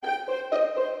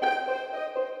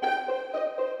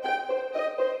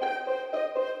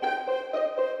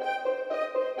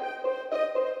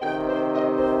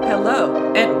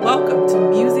Hello, and welcome to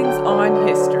Musings on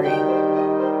History.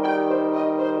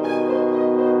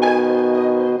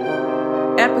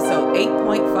 Episode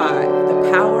 8.5,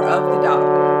 The Power of the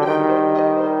Dollar.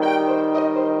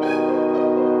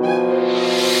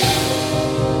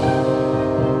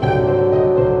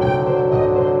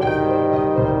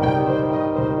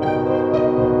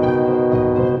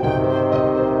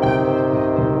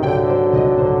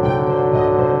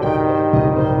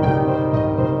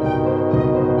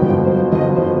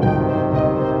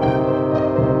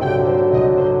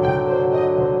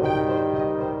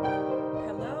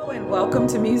 Welcome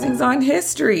to Musings on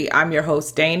History. I'm your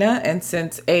host, Dana, and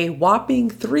since a whopping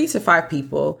 3 to 5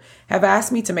 people have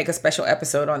asked me to make a special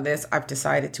episode on this, I've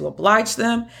decided to oblige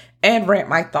them and rant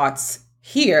my thoughts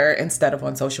here instead of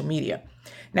on social media.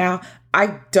 Now,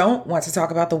 I don't want to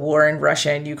talk about the war in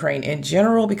Russia and Ukraine in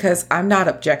general because I'm not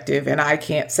objective and I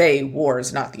can't say war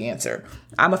is not the answer.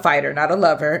 I'm a fighter, not a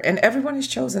lover, and everyone has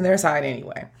chosen their side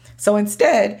anyway. So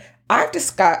instead, I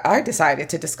decided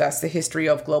to discuss the history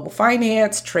of global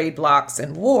finance, trade blocs,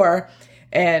 and war,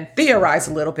 and theorize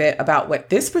a little bit about what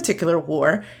this particular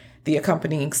war, the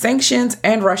accompanying sanctions,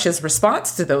 and Russia's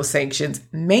response to those sanctions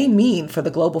may mean for the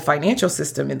global financial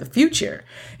system in the future,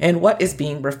 and what is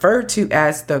being referred to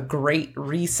as the Great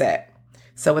Reset.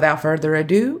 So without further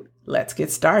ado, let's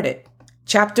get started.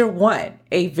 Chapter 1,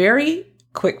 a very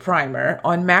quick primer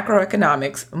on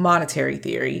macroeconomics, monetary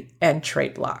theory, and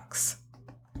trade blocs.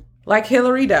 Like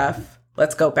Hilary Duff,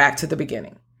 let's go back to the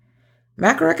beginning.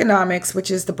 Macroeconomics, which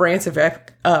is the branch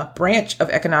of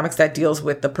economics that deals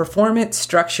with the performance,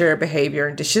 structure, behavior,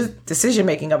 and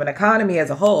decision-making of an economy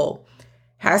as a whole,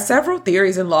 has several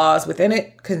theories and laws within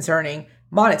it concerning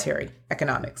monetary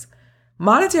economics.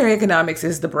 Monetary economics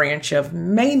is the branch of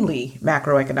mainly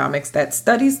macroeconomics that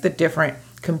studies the different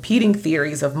competing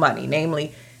theories of money,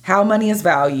 namely how money is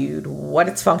valued, what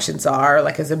its functions are,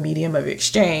 like as a medium of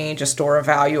exchange, a store of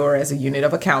value, or as a unit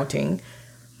of accounting.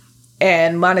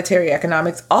 And monetary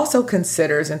economics also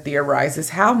considers and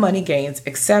theorizes how money gains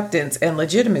acceptance and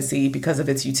legitimacy because of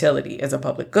its utility as a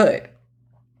public good.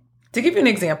 To give you an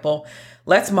example,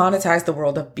 let's monetize the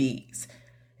world of bees.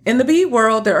 In the bee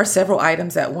world, there are several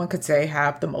items that one could say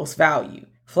have the most value.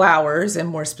 Flowers, and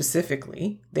more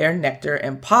specifically, their nectar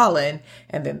and pollen,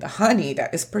 and then the honey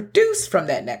that is produced from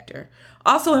that nectar.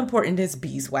 Also important is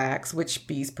beeswax, which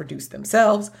bees produce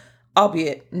themselves,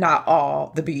 albeit not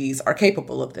all the bees are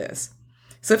capable of this.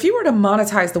 So if you were to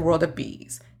monetize the world of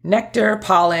bees, nectar,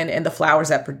 pollen, and the flowers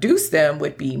that produce them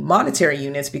would be monetary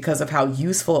units because of how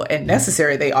useful and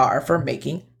necessary they are for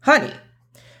making honey.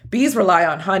 Bees rely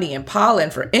on honey and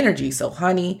pollen for energy, so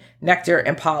honey, nectar,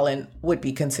 and pollen would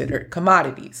be considered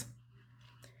commodities.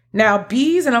 Now,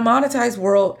 bees in a monetized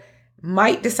world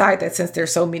might decide that since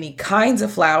there's so many kinds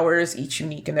of flowers, each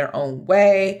unique in their own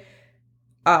way,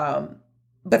 but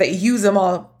they use them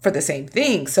all for the same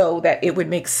thing, so that it would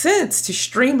make sense to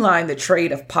streamline the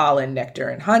trade of pollen, nectar,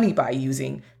 and honey by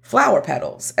using flower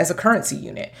petals as a currency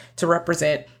unit to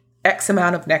represent X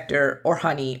amount of nectar or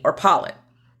honey or pollen.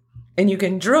 And you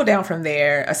can drill down from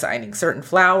there, assigning certain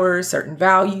flowers, certain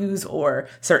values, or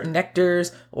certain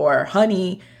nectars or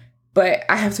honey. But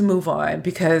I have to move on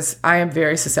because I am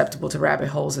very susceptible to rabbit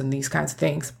holes in these kinds of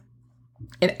things.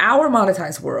 In our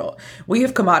monetized world, we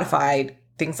have commodified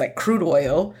things like crude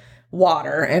oil,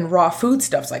 water, and raw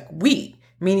foodstuffs like wheat,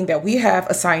 meaning that we have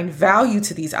assigned value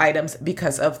to these items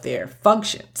because of their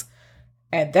functions.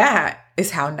 And that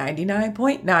is how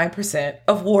 99.9%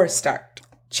 of wars start.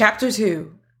 Chapter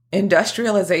 2.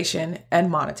 Industrialization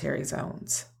and monetary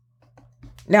zones.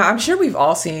 Now, I'm sure we've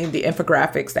all seen the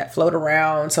infographics that float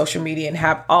around social media and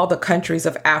have all the countries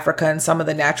of Africa and some of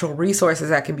the natural resources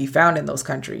that can be found in those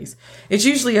countries. It's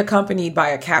usually accompanied by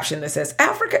a caption that says,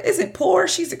 "Africa isn't poor,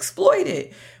 she's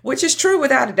exploited," which is true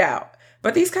without a doubt.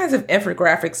 But these kinds of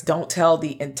infographics don't tell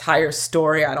the entire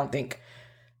story, I don't think.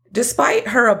 Despite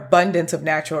her abundance of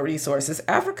natural resources,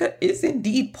 Africa is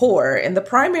indeed poor, and the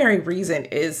primary reason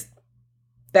is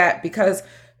because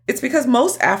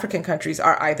most African countries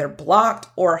are either blocked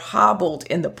or hobbled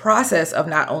in the process of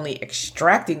not only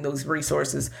extracting those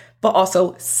resources, but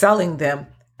also selling them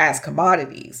as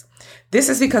commodities. This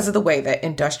is because of the way that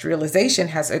industrialization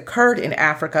has occurred in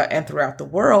Africa and throughout the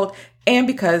world, and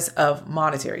because of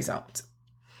monetary zones.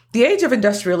 The age of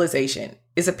industrialization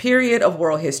is a period of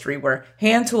world history where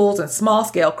hand tools and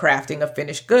small-scale crafting of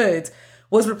finished goods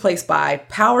was replaced by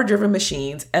power-driven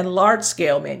machines and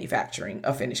large-scale manufacturing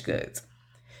of finished goods.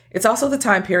 It's also the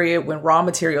time period when raw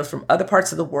materials from other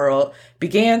parts of the world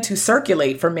began to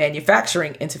circulate from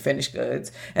manufacturing into finished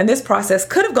goods, and this process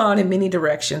could have gone in many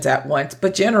directions at once,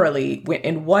 but generally went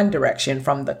in one direction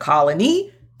from the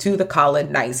colony to the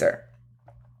colonizer.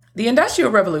 The Industrial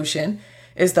Revolution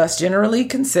is thus generally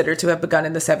considered to have begun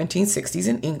in the 1760s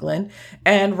in England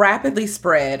and rapidly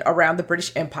spread around the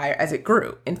British Empire as it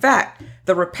grew. In fact,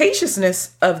 the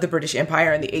rapaciousness of the British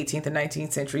Empire in the 18th and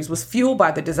 19th centuries was fueled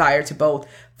by the desire to both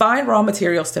find raw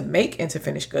materials to make into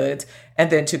finished goods and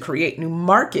then to create new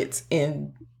markets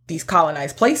in these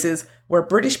colonized places where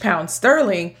British pound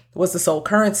sterling was the sole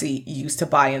currency used to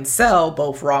buy and sell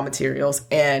both raw materials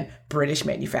and British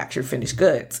manufactured finished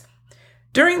goods.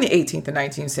 During the 18th and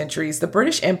 19th centuries, the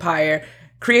British Empire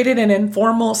created an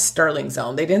informal sterling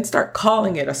zone. They didn't start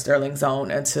calling it a sterling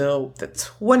zone until the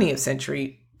 20th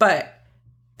century, but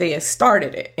they had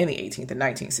started it in the 18th and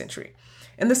 19th century.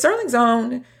 In the sterling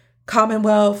zone,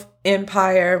 Commonwealth,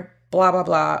 Empire, blah, blah,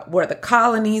 blah, were the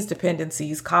colonies,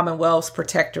 dependencies, commonwealths,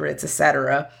 protectorates,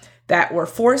 etc., that were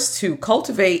forced to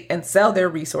cultivate and sell their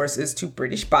resources to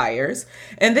British buyers,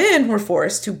 and then were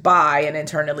forced to buy and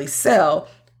internally sell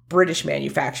British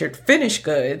manufactured finished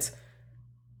goods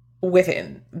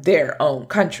within their own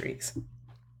countries.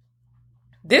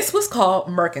 This was called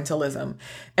mercantilism,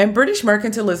 and British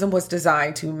mercantilism was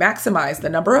designed to maximize the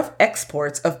number of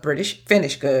exports of British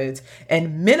finished goods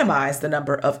and minimize the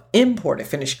number of imported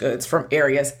finished goods from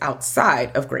areas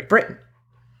outside of Great Britain.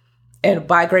 And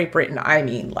by Great Britain, I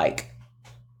mean like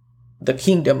the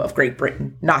Kingdom of Great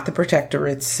Britain, not the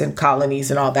protectorates and colonies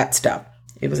and all that stuff.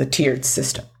 It was a tiered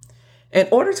system. In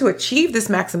order to achieve this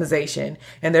maximization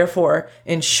and therefore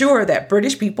ensure that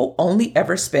British people only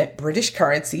ever spent British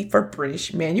currency for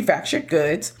British manufactured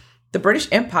goods, the British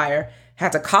Empire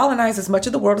had to colonize as much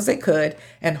of the world as they could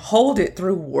and hold it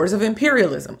through wars of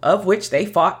imperialism, of which they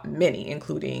fought many,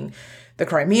 including the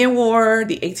Crimean War,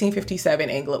 the 1857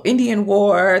 Anglo-Indian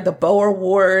War, the Boer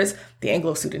Wars, the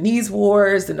Anglo-Sudanese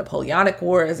Wars, the Napoleonic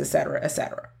Wars, etc.,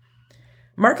 etc.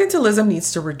 Mercantilism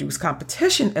needs to reduce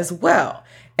competition as well,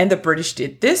 and the British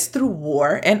did this through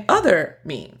war and other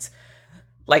means,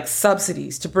 like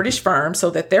subsidies to British firms so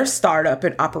that their startup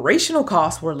and operational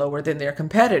costs were lower than their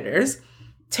competitors,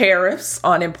 tariffs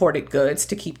on imported goods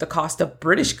to keep the cost of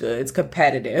British goods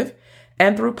competitive,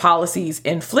 and through policies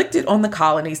inflicted on the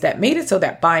colonies that made it so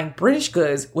that buying British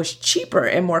goods was cheaper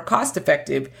and more cost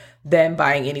effective than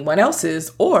buying anyone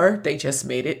else's, or they just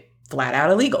made it flat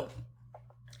out illegal.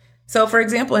 So, for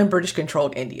example, in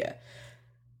British-controlled India,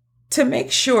 to make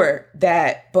sure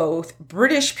that both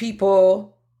British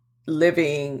people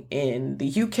living in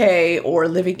the UK or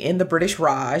living in the British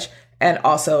Raj and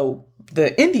also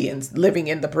the Indians living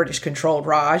in the British-controlled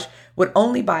Raj would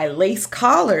only buy lace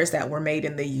collars that were made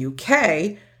in the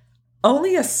UK,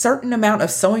 only a certain amount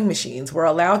of sewing machines were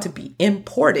allowed to be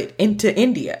imported into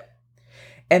India.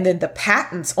 And then the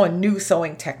patents on new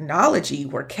sewing technology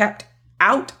were kept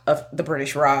out of the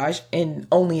British Raj and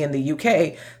only in the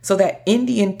UK so that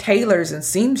Indian tailors and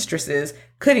seamstresses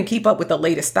couldn't keep up with the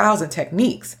latest styles and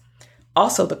techniques.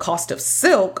 Also, the cost of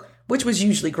silk, which was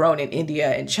usually grown in India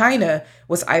and China,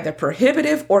 was either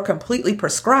prohibitive or completely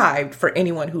prescribed for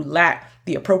anyone who lacked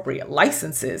the appropriate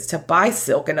licenses to buy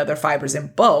silk and other fibers in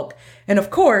bulk. And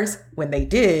of course, when they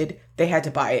did, they had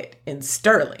to buy it in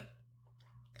sterling.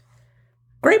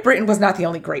 Great Britain was not the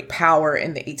only great power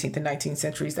in the 18th and 19th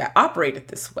centuries that operated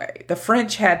this way. The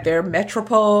French had their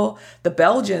metropole, the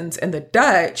Belgians and the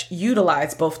Dutch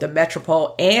utilized both the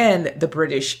metropole and the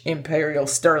British imperial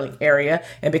sterling area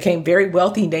and became very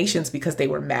wealthy nations because they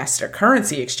were master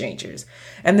currency exchangers.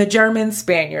 And the Germans,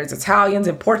 Spaniards, Italians,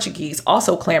 and Portuguese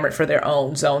also clamored for their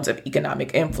own zones of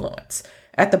economic influence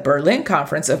at the Berlin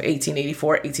Conference of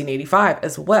 1884-1885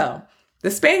 as well. The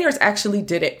Spaniards actually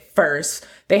did it first.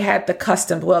 They had the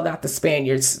custom, well, not the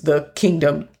Spaniards, the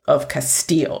Kingdom of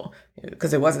Castile,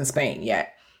 because it wasn't Spain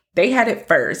yet. They had it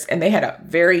first, and they had a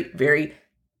very, very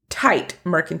tight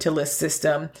mercantilist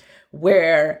system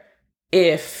where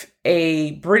if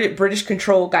a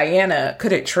British-controlled Guyana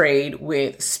couldn't trade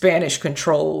with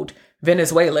Spanish-controlled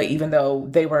Venezuela, even though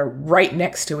they were right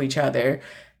next to each other,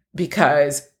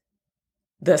 because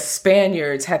the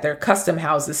Spaniards had their custom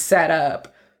houses set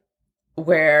up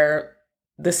where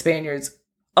the Spaniards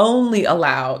only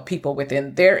allowed people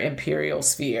within their imperial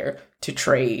sphere to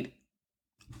trade,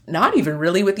 not even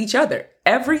really with each other.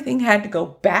 Everything had to go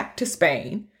back to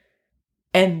Spain,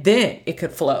 and then it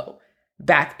could flow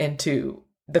back into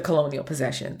the colonial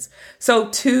possessions. So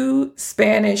 2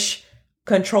 Spanish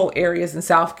control areas in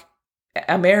South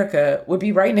America would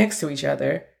be right next to each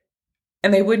other,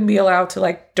 and they wouldn't be allowed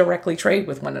to directly trade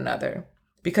with one another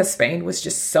because Spain was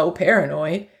just so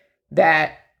paranoid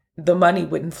that the money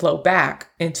wouldn't flow back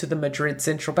into the Madrid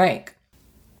Central Bank.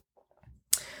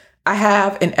 I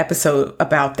have an episode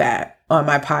about that on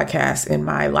my podcast in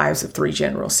my Lives of Three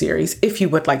General series, if you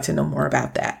would like to know more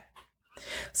about that.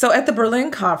 So at the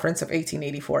Berlin Conference of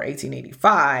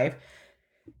 1884-1885,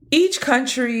 each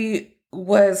country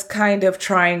was kind of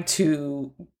trying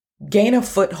to gain a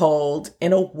foothold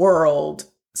in a world,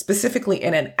 specifically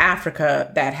in an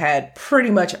Africa that had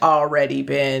pretty much already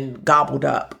been gobbled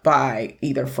up by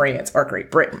either France or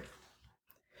Great Britain.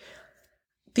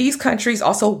 These countries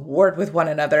also warred with one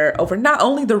another over not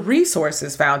only the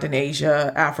resources found in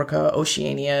Asia, Africa,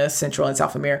 Oceania, Central and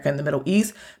South America, and the Middle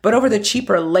East, but over the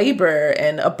cheaper labor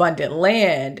and abundant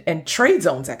land and trade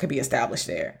zones that could be established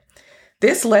there.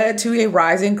 This led to a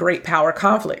rise in great power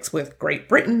conflicts, with Great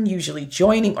Britain usually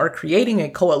joining or creating a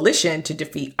coalition to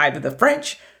defeat either the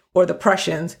French or the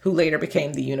Prussians, who later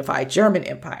became the unified German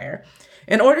Empire,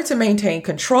 in order to maintain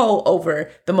control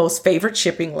over the most favored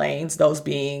shipping lanes, those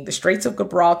being the Straits of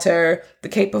Gibraltar, the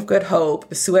Cape of Good Hope,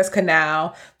 the Suez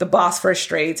Canal, the Bosphorus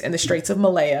Straits, and the Straits of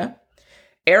Malaya.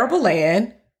 Arable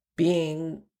land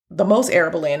being the most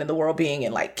arable land in the world being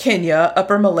in like Kenya,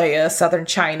 Upper Malaya, Southern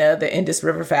China, the Indus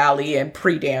River Valley, and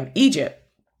pre-dam Egypt.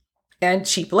 And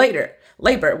cheap labor,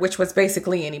 which was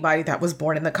basically anybody that was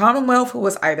born in the Commonwealth who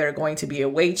was either going to be a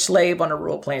wage slave on a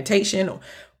rural plantation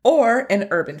or an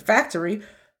urban factory,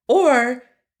 or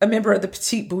a member of the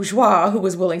petit bourgeois who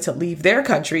was willing to leave their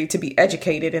country to be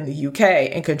educated in the UK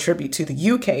and contribute to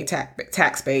the UK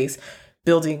tax base,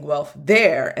 building wealth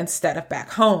there instead of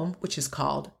back home, which is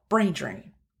called brain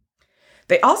drain.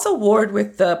 They also warred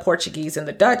with the Portuguese and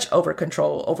the Dutch over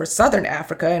control over southern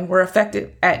Africa and were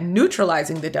effective at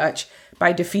neutralizing the Dutch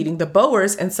by defeating the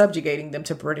Boers and subjugating them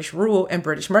to British rule and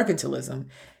British mercantilism,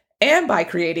 and by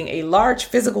creating a large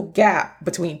physical gap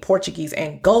between Portuguese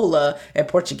Angola and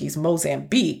Portuguese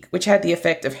Mozambique, which had the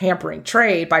effect of hampering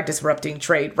trade by disrupting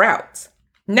trade routes.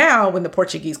 Now, when the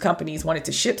Portuguese companies wanted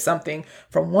to ship something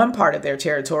from one part of their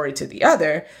territory to the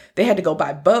other, they had to go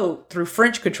by boat through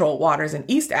French-controlled waters in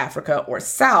East Africa or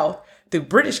south through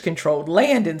British-controlled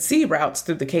land and sea routes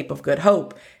through the Cape of Good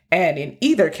Hope, and in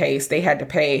either case, they had to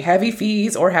pay heavy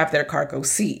fees or have their cargo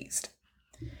seized.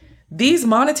 These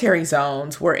monetary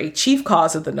zones were a chief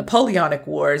cause of the Napoleonic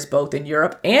Wars, both in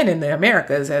Europe and in the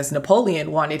Americas, as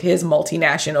Napoleon wanted his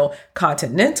multinational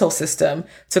continental system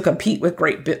to compete with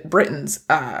Great Britain's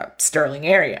sterling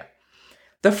area.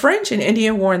 The French and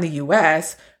Indian War in the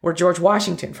U.S., where George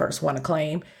Washington first won a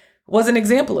claim, was an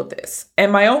example of this. And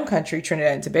my own country,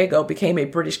 Trinidad and Tobago, became a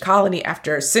British colony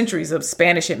after centuries of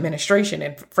Spanish administration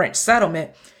and French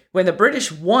settlement, when the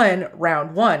British won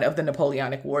round one of the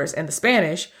Napoleonic Wars, and the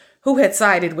Spanish, who had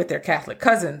sided with their Catholic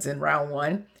cousins in round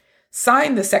one,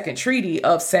 signed the Second Treaty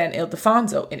of San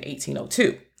Ildefonso in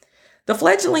 1802. The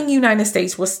fledgling United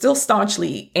States was still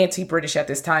staunchly anti-British at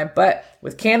this time, but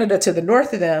with Canada to the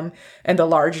north of them and the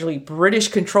largely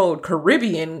British-controlled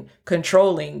Caribbean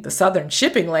controlling the southern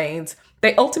shipping lanes,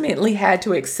 they ultimately had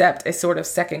to accept a sort of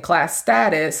second-class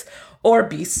status or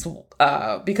be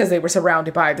because they were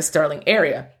surrounded by the sterling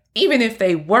area, even if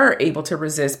they were able to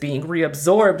resist being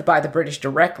reabsorbed by the British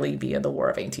directly via the War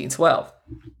of 1812.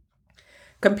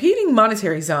 Competing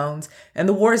monetary zones and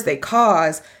the wars they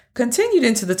caused continued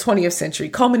into the 20th century,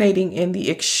 culminating in the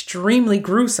extremely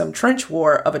gruesome trench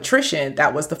war of attrition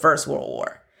that was the First World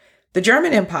War. The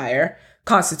German Empire,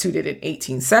 constituted in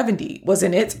 1870, was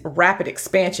in its rapid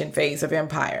expansion phase of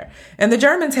empire, and the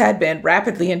Germans had been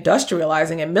rapidly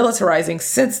industrializing and militarizing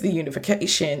since the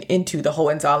unification into the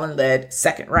Hohenzollern-led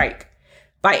Second Reich.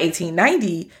 By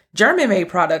 1890, German-made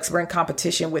products were in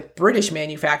competition with British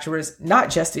manufacturers, not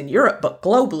just in Europe, but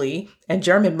globally, and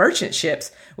German merchant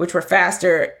ships, which were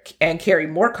faster and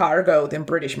carried more cargo than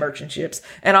British merchant ships,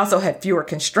 and also had fewer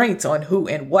constraints on who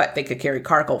and what they could carry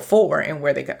cargo for and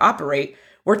where they could operate,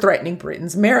 were threatening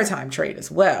Britain's maritime trade as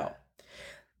well.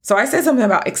 So I said something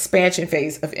about expansion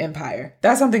phase of empire.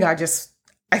 That's something I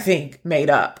think, made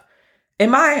up. In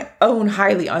my own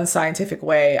highly unscientific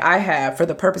way, I have, for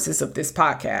the purposes of this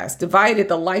podcast, divided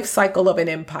the life cycle of an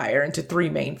empire into three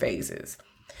main phases.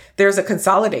 There's a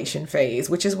consolidation phase,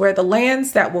 which is where the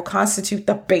lands that will constitute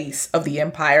the base of the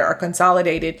empire are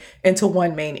consolidated into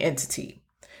one main entity.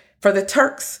 For the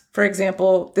Turks, for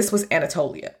example, this was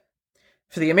Anatolia.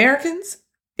 For the Americans,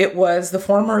 it was the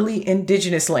formerly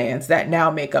indigenous lands that now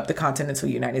make up the continental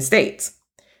United States.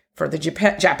 For the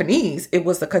Japanese, it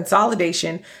was the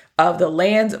consolidation of the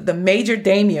lands of the major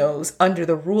daimyos under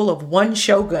the rule of one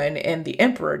shogun and the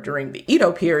emperor during the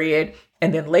Edo period,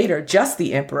 and then later just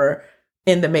the emperor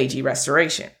in the Meiji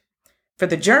Restoration. For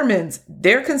the Germans,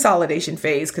 their consolidation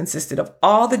phase consisted of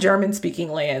all the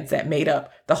German-speaking lands that made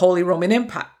up the Holy Roman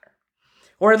Empire,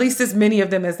 or at least as many of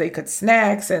them as they could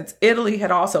snag, since Italy had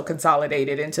also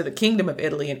consolidated into the Kingdom of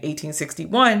Italy in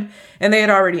 1861, and they had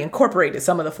already incorporated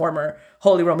some of the former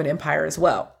Holy Roman Empire as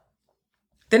well.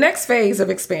 The next phase of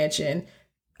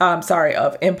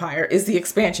of empire is the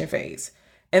expansion phase.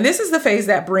 And this is the phase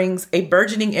that brings a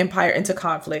burgeoning empire into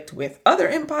conflict with other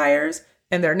empires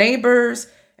and their neighbors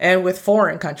and with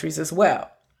foreign countries as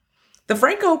well. The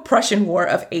Franco-Prussian War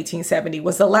of 1870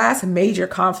 was the last major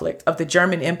conflict of the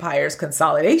German Empire's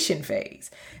consolidation phase.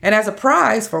 And as a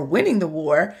prize for winning the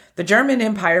war, the German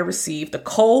Empire received the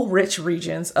coal-rich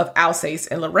regions of Alsace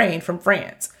and Lorraine from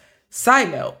France.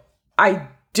 Side note, I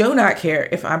do not care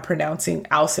if I'm pronouncing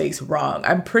Alsace wrong.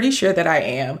 I'm pretty sure that I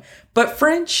am, but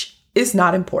French is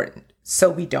not important, so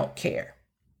we don't care.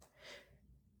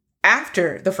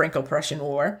 After the Franco-Prussian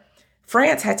War,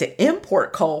 France had to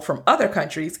import coal from other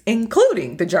countries,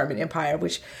 including the German Empire,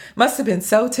 which must have been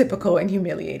so typical and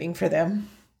humiliating for them.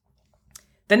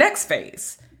 The next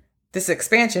phase, this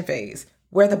expansion phase,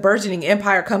 where the burgeoning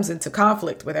empire comes into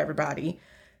conflict with everybody,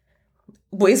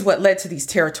 is what led to these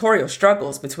territorial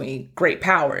struggles between great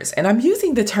powers. And I'm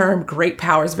using the term great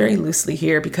powers very loosely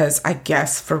here because I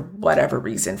guess for whatever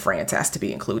reason, France has to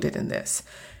be included in this.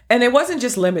 And it wasn't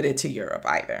just limited to Europe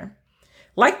either.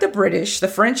 Like the British, the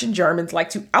French and Germans like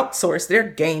to outsource their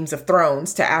games of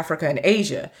thrones to Africa and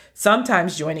Asia,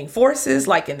 sometimes joining forces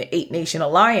like in the Eight-Nation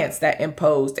Alliance that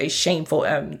imposed a shameful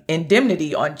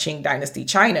indemnity on Qing Dynasty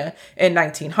China in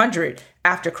 1900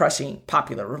 after crushing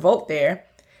popular revolt there,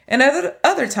 and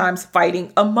other times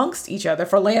fighting amongst each other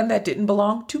for land that didn't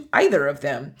belong to either of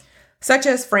them, such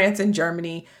as France and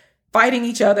Germany fighting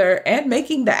each other and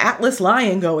making the Atlas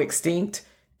lion go extinct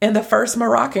in the first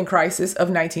Moroccan crisis of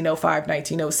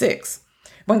 1905-1906,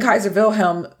 when Kaiser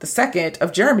Wilhelm II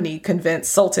of Germany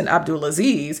convinced Sultan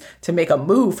Abdulaziz to make a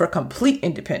move for complete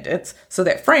independence so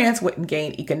that France wouldn't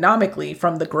gain economically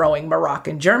from the growing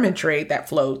Moroccan-German trade that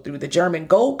flowed through the German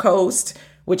Gold Coast,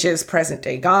 which is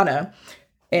present-day Ghana,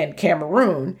 and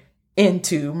Cameroon,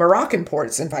 into Moroccan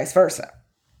ports and vice versa.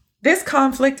 This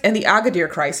conflict and the Agadir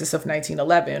crisis of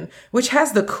 1911, which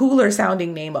has the cooler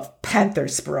sounding name of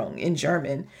Panthersprung in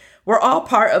German, were all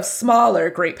part of smaller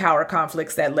great power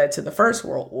conflicts that led to the First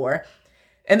World War,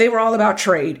 and they were all about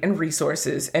trade and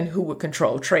resources and who would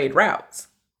control trade routes.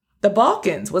 The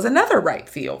Balkans was another ripe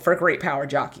field for great power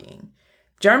jockeying.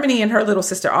 Germany and her little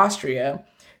sister Austria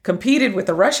competed with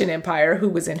the Russian Empire, who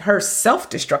was in her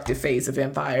self-destructive phase of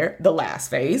empire, the last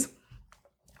phase,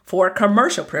 for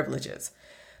commercial privileges.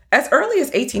 As early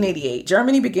as 1888,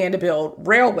 Germany began to build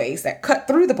railways that cut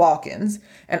through the Balkans,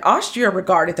 and Austria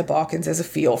regarded the Balkans as a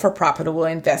field for profitable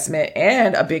investment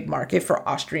and a big market for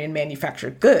Austrian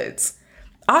manufactured goods.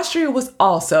 Austria was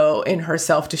also in her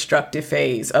self-destructive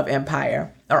phase of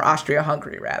empire, or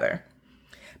Austria-Hungary rather.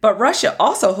 But Russia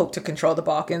also hoped to control the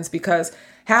Balkans because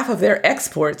half of their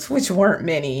exports, which weren't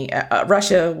many,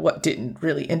 Russia didn't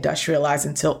really industrialize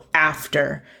until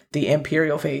after the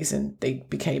imperial phase and they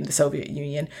became the Soviet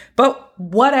Union. But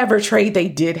whatever trade they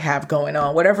did have going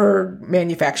on, whatever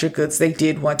manufactured goods they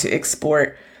did want to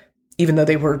export, even though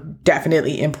they were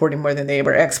definitely importing more than they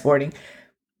were exporting,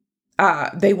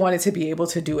 they wanted to be able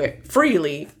to do it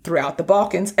freely throughout the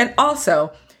Balkans. And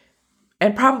also,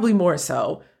 and probably more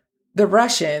so, the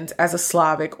Russians, as a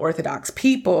Slavic Orthodox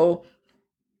people,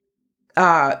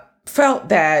 felt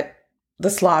that the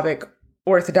Slavic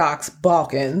Orthodox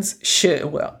Balkans should,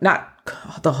 well, not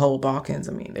the whole Balkans.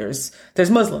 I mean, there's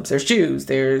Muslims, there's Jews,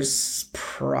 there's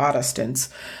Protestants,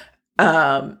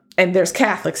 and there's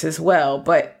Catholics as well.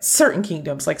 But certain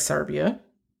kingdoms like Serbia,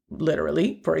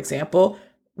 literally, for example,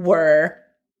 were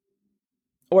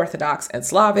Orthodox and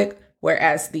Slavic,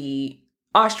 whereas the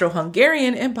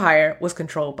Austro-Hungarian Empire was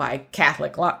controlled by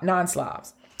Catholic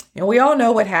non-Slavs. And we all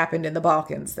know what happened in the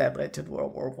Balkans that led to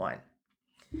World War I.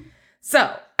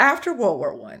 So, after World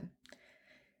War I,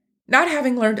 not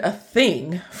having learned a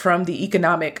thing from the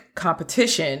economic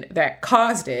competition that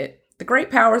caused it, the great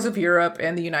powers of Europe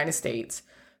and the United States,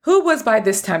 who was by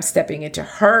this time stepping into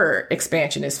her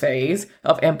expansionist phase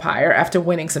of empire after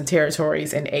winning some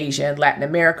territories in Asia and Latin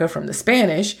America from the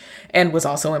Spanish, and was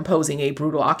also imposing a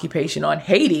brutal occupation on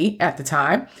Haiti at the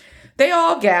time, they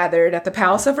all gathered at the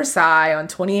Palace of Versailles on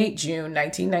 28 June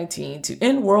 1919 to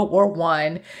end World War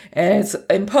I and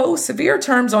impose severe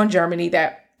terms on Germany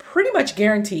that pretty much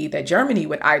guaranteed that Germany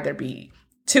would either be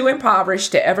too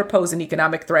impoverished to ever pose an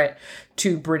economic threat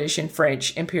to British and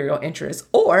French imperial interests,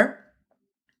 or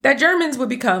that Germans would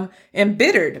become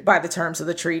embittered by the terms of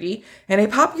the treaty, and a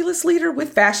populist leader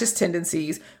with fascist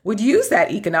tendencies would use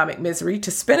that economic misery to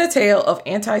spin a tale of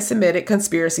anti-Semitic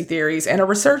conspiracy theories and a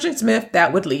resurgence myth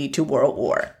that would lead to world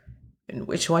war. And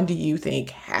which one do you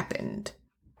think happened?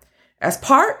 As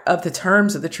part of the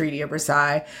terms of the Treaty of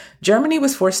Versailles, Germany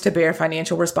was forced to bear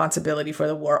financial responsibility for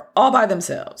the war all by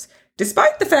themselves,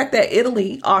 Despite the fact that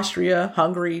Italy, Austria,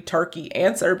 Hungary, Turkey,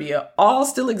 and Serbia all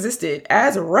still existed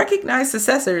as recognized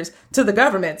successors to the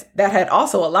governments that had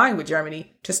also aligned with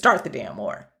Germany to start the damn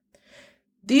war.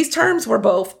 These terms were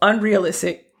both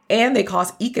unrealistic and they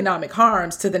caused economic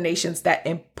harms to the nations that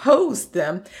imposed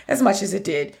them as much as it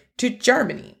did to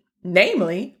Germany,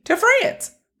 namely to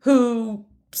France, who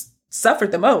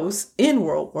suffered the most in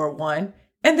World War I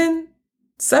and then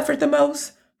suffered the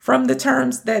most from the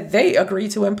terms that they agreed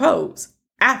to impose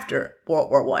after World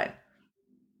War I.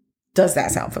 Does that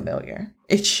sound familiar?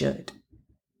 It should,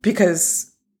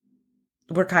 because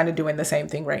we're kind of doing the same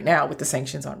thing right now with the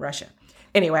sanctions on Russia.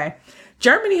 Anyway,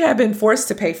 Germany had been forced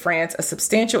to pay France a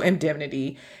substantial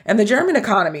indemnity, and the German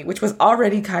economy, which was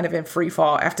already kind of in free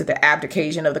fall after the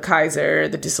abdication of the Kaiser,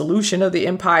 the dissolution of the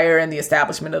empire, and the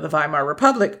establishment of the Weimar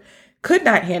Republic, could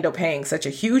not handle paying such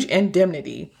a huge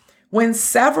indemnity when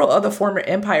several of the former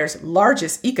empire's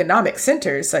largest economic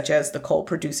centers, such as the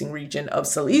coal-producing region of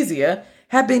Silesia,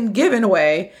 had been given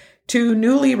away to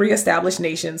newly reestablished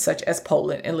nations such as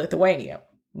Poland and Lithuania.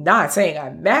 Not saying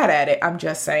I'm mad at it, I'm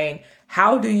just saying,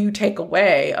 how do you take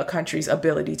away a country's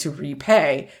ability to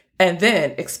repay and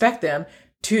then expect them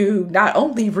to not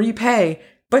only repay,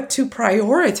 but to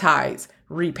prioritize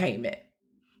repayment?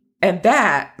 And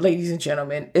that, ladies and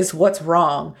gentlemen, is what's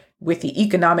wrong with the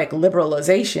economic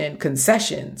liberalization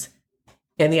concessions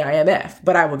in the IMF.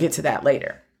 But I will get to that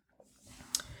later.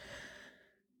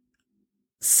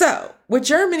 So, with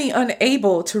Germany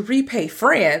unable to repay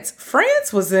France,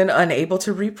 France was then unable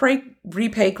to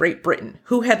repay Great Britain,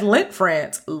 who had lent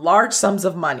France large sums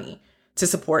of money to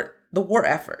support the war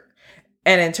effort.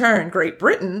 And in turn, Great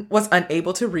Britain was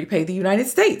unable to repay the United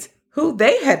States, who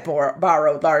they had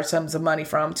borrowed large sums of money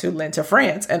from to lend to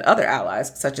France and other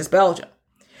allies, such as Belgium.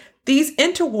 These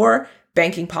interwar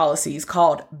banking policies,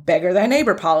 called beggar thy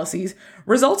neighbor policies,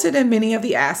 resulted in many of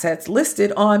the assets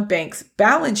listed on banks'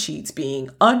 balance sheets being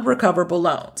unrecoverable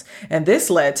loans. And this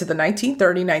led to the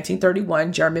 1930-1931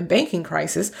 German banking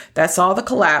crisis that saw the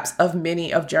collapse of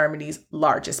many of Germany's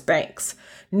largest banks.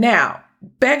 Now,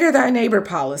 beggar thy neighbor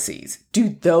policies, do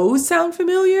those sound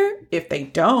familiar? If they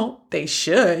don't, they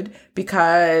should,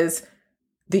 because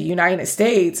the United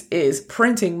States is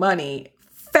printing money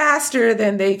faster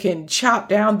than they can chop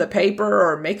down the paper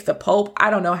or make the pulp. I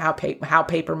don't know how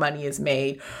paper money is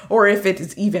made, or if it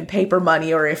is even paper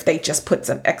money, or if they just put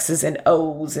some X's and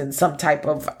O's in some type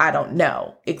of, I don't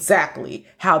know exactly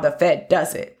how the Fed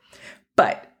does it.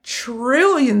 But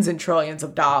trillions and trillions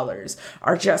of dollars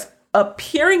are just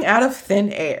appearing out of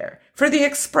thin air for the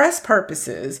express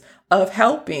purposes of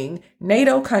helping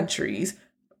NATO countries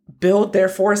build their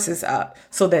forces up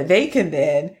so that they can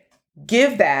then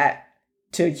give that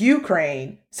to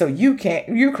Ukraine, so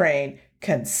Ukraine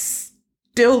can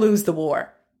still lose the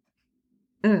war.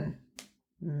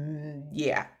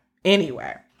 Yeah.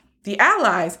 Anyway, the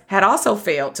Allies had also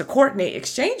failed to coordinate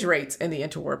exchange rates in the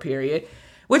interwar period,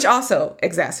 which also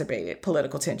exacerbated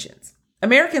political tensions.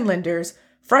 American lenders,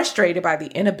 frustrated by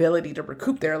the inability to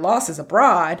recoup their losses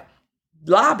abroad,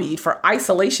 lobbied for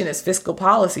isolationist fiscal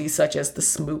policies such as the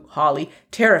Smoot-Hawley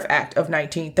Tariff Act of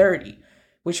 1930.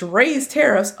 Which raised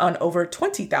tariffs on over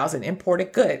 20,000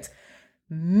 imported goods.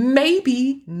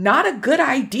 Maybe not a good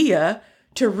idea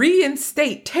to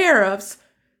reinstate tariffs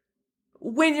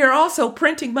when you're also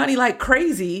printing money like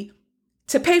crazy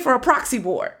to pay for a proxy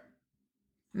war.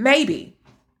 Maybe.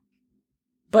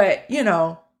 But,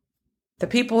 the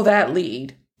people that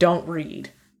lead don't read.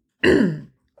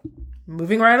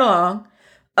 Moving right along.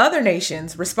 Other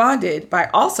nations responded by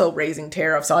also raising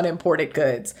tariffs on imported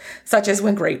goods, such as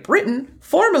when Great Britain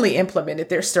formally implemented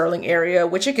their sterling area,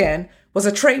 which again was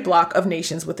a trade bloc of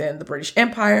nations within the British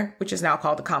Empire, which is now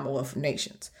called the Commonwealth of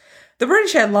Nations. The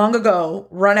British had long ago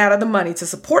run out of the money to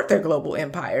support their global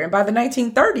empire, and by the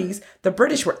 1930s, the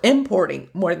British were importing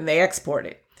more than they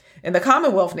exported. And the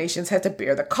Commonwealth nations had to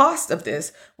bear the cost of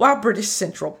this, while British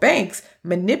central banks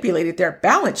manipulated their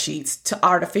balance sheets to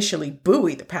artificially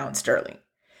buoy the pound sterling.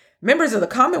 Members of the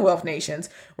Commonwealth nations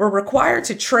were required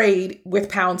to trade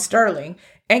with pound sterling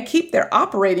and keep their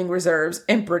operating reserves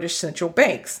in British central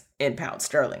banks in pound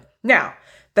sterling. Now,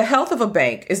 the health of a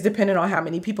bank is dependent on how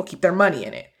many people keep their money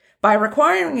in it. By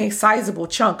requiring a sizable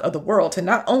chunk of the world to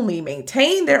not only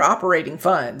maintain their operating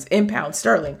funds in pound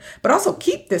sterling, but also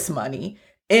keep this money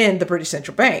in the British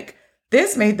central bank,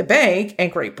 this made the bank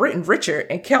and Great Britain richer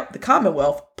and kept the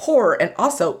Commonwealth poorer and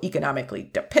also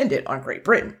economically dependent on Great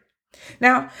Britain.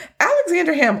 Now,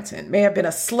 Alexander Hamilton may have been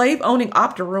a slave-owning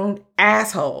octoroon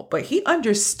asshole, but he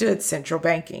understood central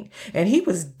banking, and he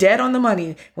was dead on the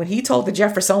money when he told the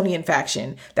Jeffersonian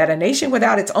faction that a nation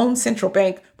without its own central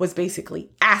bank was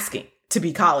basically asking to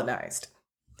be colonized.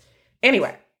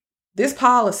 Anyway, this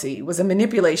policy was a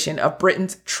manipulation of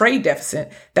Britain's trade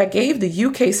deficit that gave the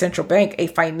UK central bank a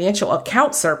financial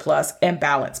account surplus and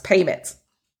balanced payments.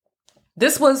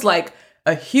 This was like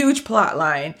a huge plot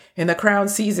line in The Crown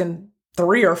season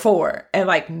 3 or 4, and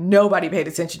like nobody paid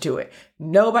attention to it.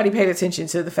 Nobody paid attention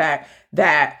to the fact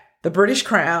that the British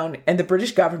Crown and the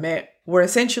British government were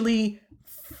essentially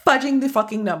fudging the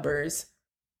fucking numbers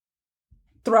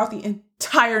throughout the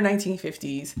entire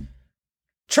 1950s,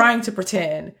 trying to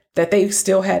pretend that they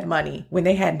still had money when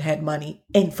they hadn't had money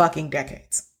in fucking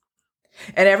decades.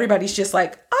 And everybody's just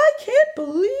like, I can't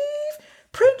believe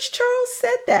Prince Charles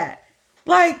said that.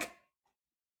 Like,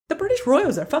 the British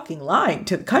royals are fucking lying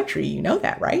to the country. You know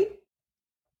that, right?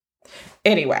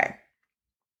 Anyway,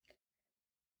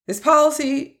 this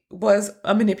policy was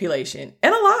a manipulation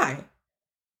and a lie.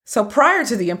 So prior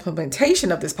to the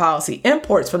implementation of this policy,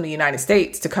 imports from the United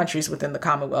States to countries within the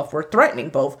Commonwealth were threatening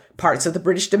both parts of the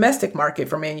British domestic market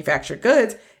for manufactured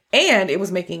goods, and it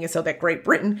was making it so that Great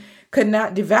Britain could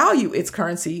not devalue its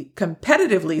currency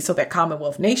competitively so that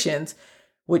Commonwealth nations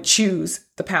would choose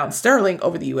the pound sterling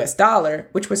over the US dollar,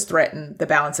 which was threaten the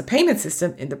balance of payment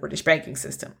system in the British banking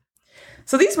system.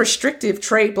 So these restrictive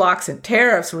trade blocks and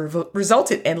tariffs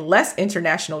resulted in less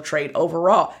international trade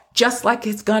overall, just like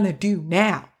it's gonna do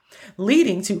now,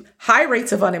 leading to high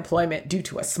rates of unemployment due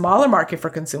to a smaller market for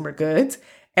consumer goods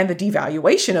and the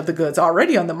devaluation of the goods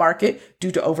already on the market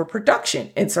due to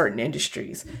overproduction in certain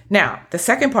industries. Now, the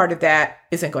second part of that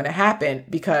isn't going to happen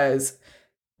because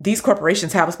these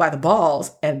corporations have us by the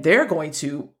balls and they're going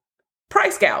to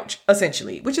price gouge,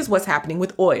 essentially, which is what's happening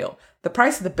with oil. The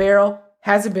price of the barrel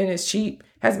hasn't been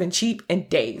cheap in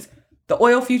days. The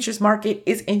oil futures market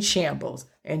is in shambles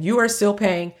and you are still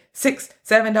paying $6,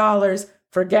 $7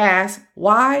 for gas.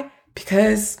 Why?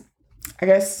 Because I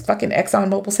guess fucking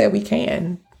ExxonMobil said we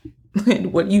can.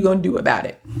 And what are you going to do about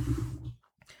it?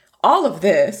 All of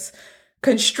this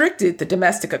constricted the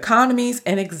domestic economies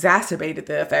and exacerbated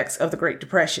the effects of the Great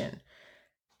Depression.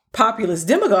 Populist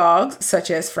demagogues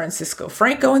such as Francisco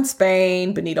Franco in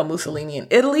Spain, Benito Mussolini in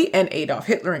Italy, and Adolf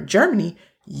Hitler in Germany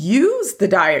used the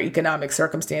dire economic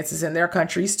circumstances in their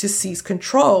countries to seize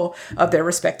control of their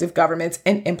respective governments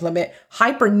and implement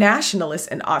hyper-nationalist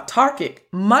and autarkic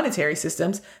monetary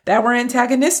systems that were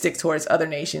antagonistic towards other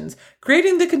nations,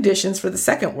 creating the conditions for the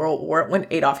Second World War when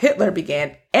Adolf Hitler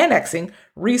began annexing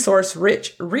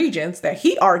resource-rich regions that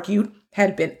he argued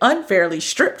had been unfairly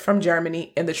stripped from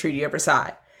Germany in the Treaty of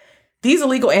Versailles. These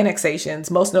illegal annexations,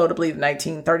 most notably the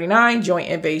 1939 joint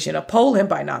invasion of Poland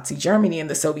by Nazi Germany and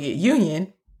the Soviet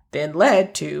Union, then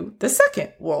led to the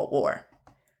Second World War.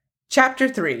 Chapter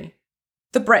 3.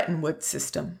 The Bretton Woods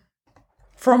System.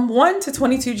 From 1 to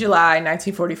 22 July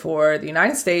 1944, the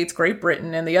United States, Great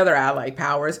Britain, and the other Allied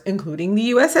powers, including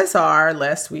the USSR,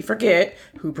 lest we forget,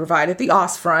 who provided the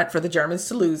Ostfront for the Germans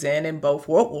to lose in both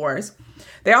World Wars,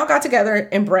 they all got together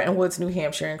in Bretton Woods, New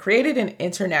Hampshire, and created an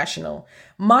international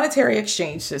monetary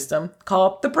exchange system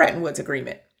called the Bretton Woods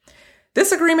Agreement.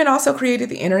 This agreement also created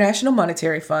the International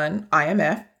Monetary Fund,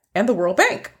 IMF, and the World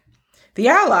Bank. The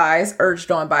Allies,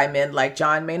 urged on by men like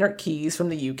John Maynard Keynes from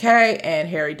the UK and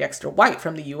Harry Dexter White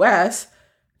from the US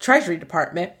Treasury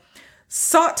Department,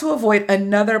 sought to avoid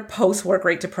another post-war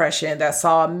Great Depression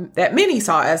that many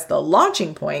saw as the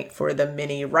launching point for the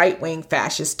many right-wing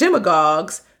fascist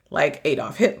demagogues like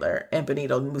Adolf Hitler and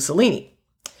Benito Mussolini.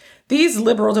 These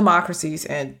liberal democracies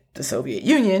and the Soviet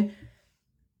Union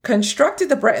constructed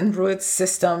the Bretton Woods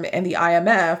system and the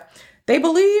IMF. They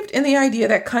believed in the idea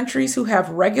that countries who have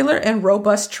regular and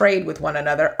robust trade with one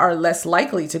another are less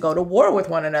likely to go to war with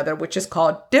one another, which is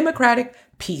called democratic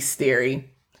peace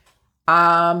theory.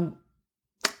 A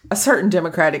certain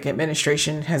democratic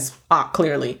administration has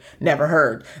clearly never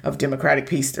heard of democratic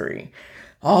peace theory.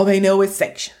 All they know is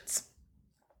sanctions.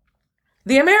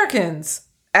 The Americans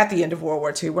at the end of World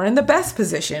War II were in the best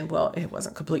position. Well, it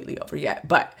wasn't completely over yet,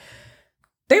 but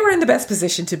they were in the best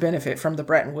position to benefit from the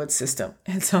Bretton Woods system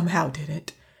and somehow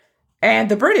didn't. And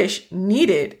the British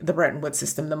needed the Bretton Woods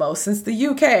system the most since the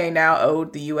UK now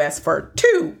owed the US for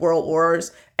 2 world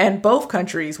wars and both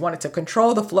countries wanted to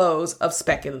control the flows of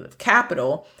speculative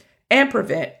capital and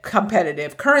prevent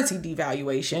competitive currency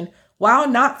devaluation while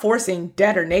not forcing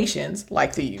debtor nations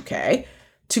like the UK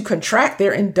to contract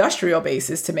their industrial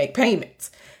bases to make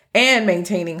payments and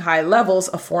maintaining high levels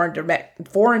of foreign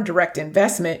direct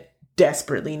investment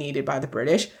desperately needed by the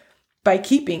British by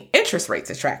keeping interest rates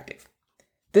attractive.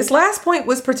 This last point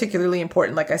was particularly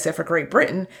important, like I said, for Great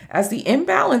Britain, as the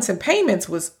imbalance in payments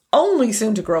was only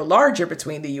soon to grow larger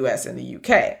between the US and the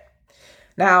UK.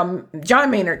 Now, John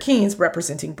Maynard Keynes,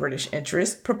 representing British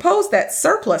interests, proposed that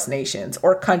surplus nations,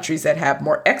 or countries that have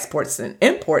more exports than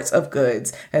imports of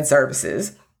goods and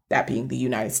services, that being the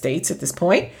United States at this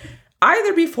point,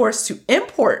 either be forced to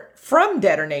import from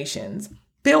debtor nations,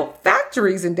 build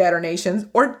factories in debtor nations,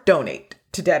 or donate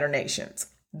to debtor nations.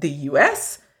 The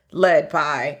U.S., led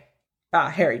by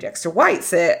Harry Dexter White,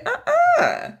 said,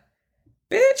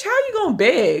 bitch, how you gonna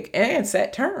beg and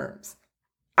set terms?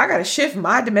 I got to shift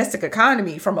my domestic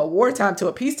economy from a wartime to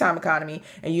a peacetime economy.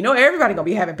 And you know, everybody going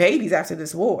to be having babies after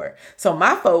this war. So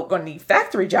my folk going to need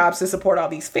factory jobs to support all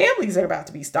these families that are about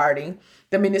to be starting.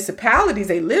 The municipalities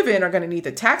they live in are going to need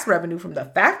the tax revenue from the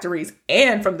factories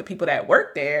and from the people that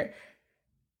work there.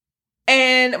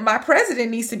 And my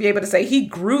president needs to be able to say he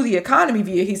grew the economy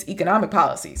via his economic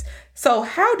policies. So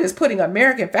how does putting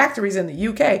American factories in the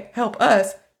UK help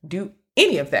us do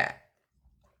any of that?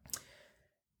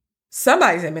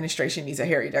 Somebody's administration needs a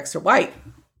Harry Dexter White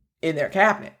in their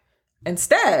cabinet.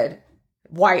 Instead,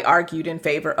 White argued in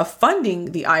favor of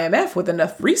funding the IMF with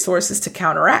enough resources to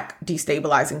counteract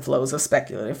destabilizing flows of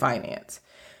speculative finance.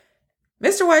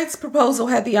 Mr. White's proposal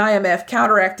had the IMF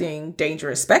counteracting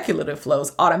dangerous speculative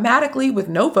flows automatically with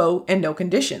no vote and no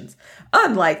conditions,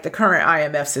 unlike the current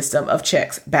IMF system of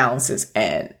checks, balances,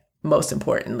 and, most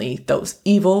importantly, those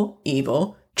evil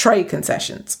trade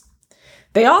concessions.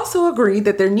 They also agreed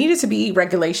that there needed to be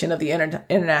regulation of the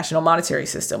international monetary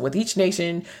system, with each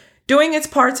nation doing its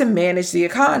part to manage the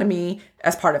economy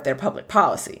as part of their public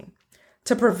policy.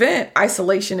 To prevent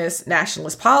isolationist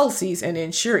nationalist policies and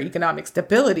ensure economic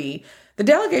stability, the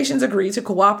delegations agreed to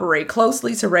cooperate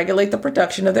closely to regulate the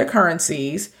production of their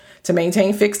currencies, to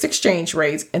maintain fixed exchange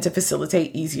rates, and to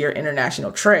facilitate easier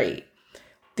international trade.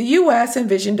 The U.S.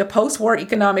 envisioned a post-war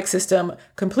economic system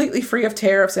completely free of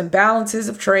tariffs and balances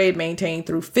of trade maintained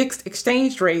through fixed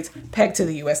exchange rates pegged to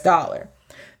the U.S. dollar.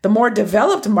 The more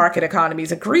developed market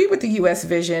economies agreed with the U.S.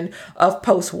 vision of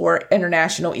post-war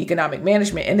international economic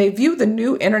management, and they viewed the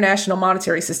new international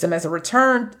monetary system as a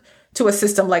return to a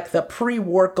system like the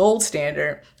pre-war gold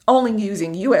standard, only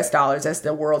using U.S. dollars as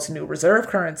the world's new reserve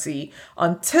currency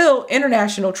until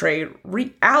international trade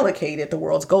reallocated the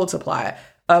world's gold supply,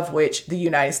 of which the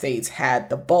United States had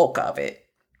the bulk of it.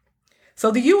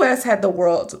 So the U.S. had the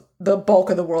bulk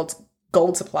of the world's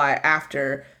gold supply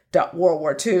after World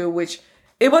War II, which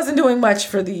it wasn't doing much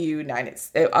for the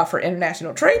for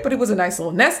international trade, but it was a nice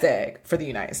little nest egg for the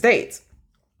United States.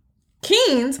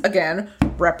 Keynes, again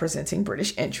representing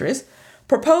British interests,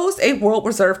 proposed a world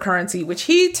reserve currency, which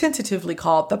he tentatively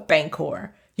called the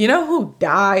Bancor. You know who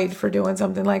died for doing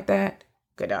something like that?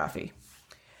 Gaddafi.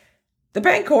 The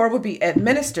Bancor would be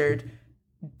administered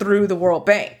through the World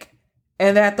Bank,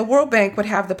 and that the World Bank would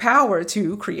have the power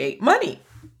to create money.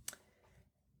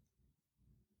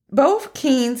 Both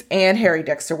Keynes and Harry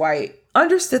Dexter White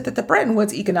understood that the Bretton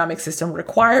Woods economic system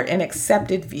required an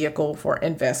accepted vehicle for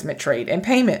investment, trade, and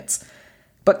payments.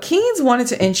 But Keynes wanted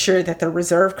to ensure that the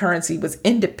reserve currency was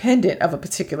independent of a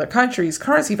particular country's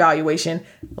currency valuation,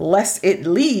 lest it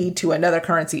lead to another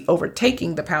currency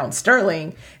overtaking the pound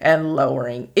sterling and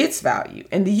lowering its value.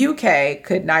 And the UK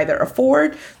could neither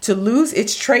afford to lose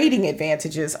its trading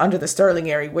advantages under the sterling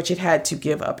area, which it had to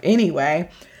give up anyway,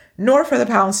 nor for the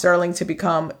pound sterling to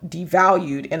become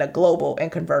devalued in a global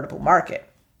and convertible market.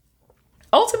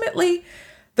 Ultimately,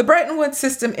 the Bretton Woods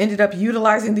system ended up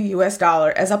utilizing the US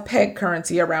dollar as a peg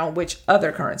currency around which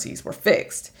other currencies were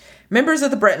fixed. Members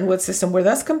of the Bretton Woods system were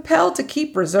thus compelled to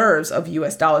keep reserves of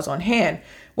US dollars on hand,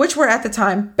 which were at the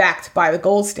time backed by the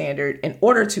gold standard, in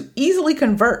order to easily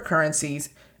convert currencies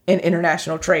in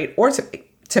international trade, or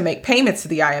to make payments to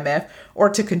the IMF, or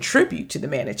to contribute to the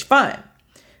managed fund.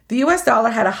 The US dollar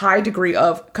had a high degree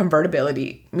of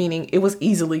convertibility, meaning it was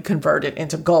easily converted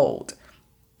into gold.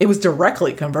 It was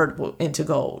directly convertible into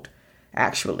gold,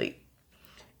 actually.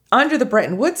 Under the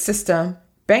Bretton Woods system,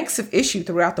 banks of issue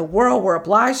throughout the world were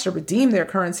obliged to redeem their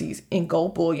currencies in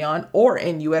gold bullion or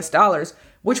in US dollars,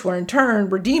 which were in turn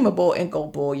redeemable in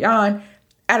gold bullion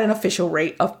at an official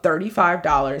rate of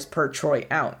 $35 per troy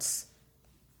ounce.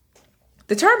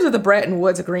 The terms of the Bretton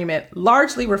Woods Agreement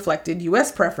largely reflected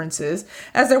U.S. preferences,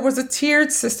 as there was a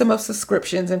tiered system of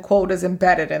subscriptions and quotas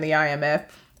embedded in the IMF,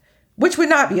 which would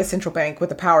not be a central bank with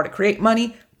the power to create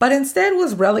money, but instead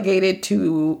was relegated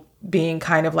to being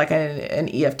kind of like an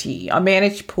EFT, a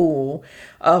managed pool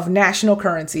of national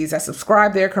currencies that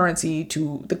subscribed their currency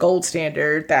to the gold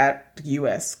standard that the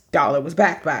US dollar was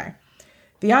backed by.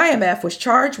 The IMF was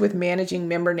charged with managing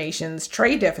member nations'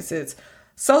 trade deficits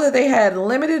so that they had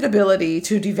limited ability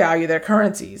to devalue their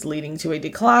currencies, leading to a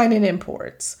decline in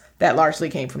imports that largely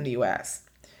came from the US.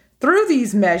 Through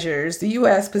these measures, the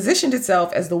U.S. positioned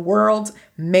itself as the world's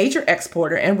major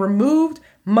exporter and removed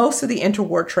most of the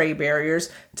interwar trade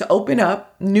barriers to open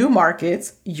up new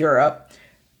markets, Europe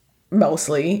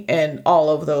mostly, and all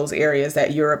of those areas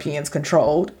that Europeans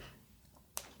controlled,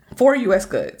 for U.S.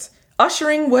 goods,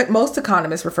 ushering what most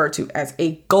economists refer to as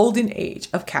a golden age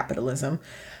of capitalism,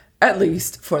 at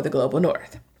least for the global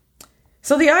north.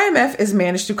 So the IMF is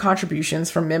managed through contributions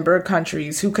from member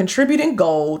countries who contribute in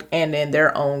gold and in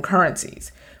their own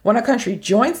currencies. When a country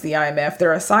joins the IMF,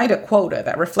 they're assigned a quota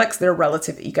that reflects their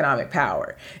relative economic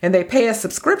power, and they pay a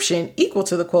subscription equal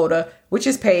to the quota, which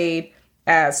is paid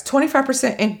as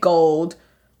 25% in gold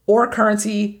or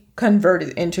currency converted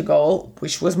into gold,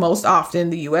 which was most often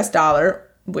the US dollar,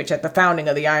 which at the founding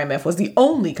of the IMF was the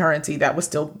only currency that was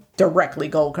still directly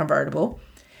gold convertible,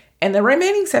 and the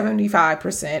remaining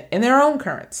 75% in their own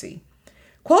currency.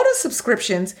 Quota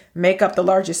subscriptions make up the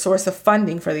largest source of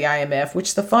funding for the IMF,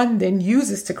 which the fund then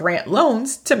uses to grant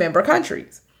loans to member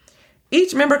countries.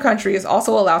 Each member country is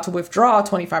also allowed to withdraw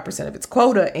 25% of its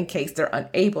quota in case they're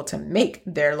unable to make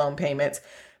their loan payments,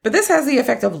 but this has the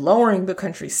effect of lowering the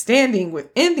country's standing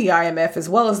within the IMF as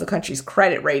well as the country's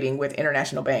credit rating with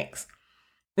international banks.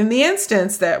 In the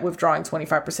instance that withdrawing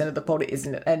 25% of the quota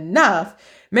isn't enough,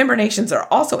 member nations are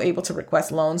also able to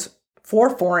request loans for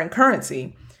foreign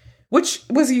currency, which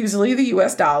was usually the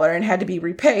US dollar and had to be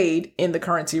repaid in the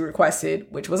currency requested,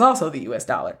 which was also the US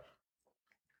dollar.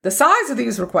 The size of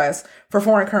these requests for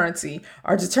foreign currency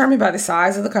are determined by the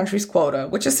size of the country's quota,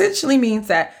 which essentially means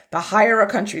that the higher a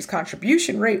country's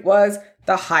contribution rate was,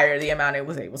 the higher the amount it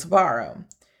was able to borrow.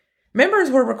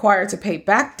 Members were required to pay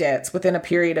back debts within a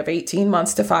period of 18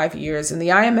 months to 5 years, and the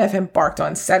IMF embarked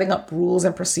on setting up rules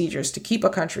and procedures to keep a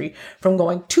country from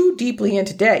going too deeply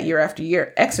into debt year after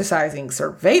year, exercising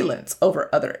surveillance over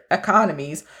other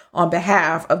economies on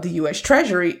behalf of the U.S.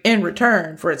 Treasury in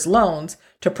return for its loans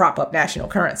to prop up national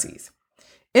currencies.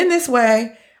 In this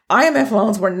way, IMF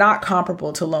loans were not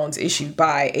comparable to loans issued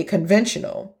by a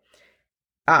conventional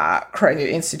credit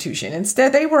institution.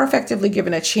 Instead, they were effectively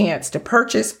given a chance to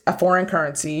purchase a foreign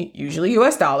currency, usually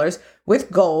US dollars,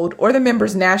 with gold or the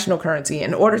member's national currency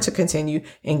in order to continue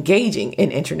engaging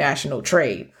in international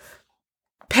trade.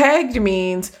 Pegged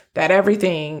means that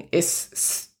everything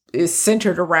is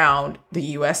centered around the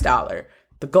US dollar.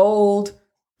 The gold,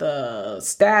 the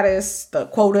status, the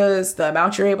quotas, the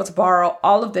amount you're able to borrow,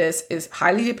 all of this is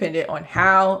highly dependent on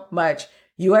how much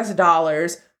US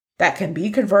dollars that can be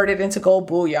converted into gold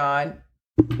bullion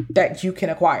that you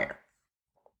can acquire.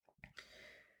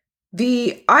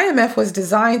 The IMF was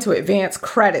designed to advance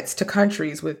credits to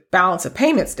countries with balance of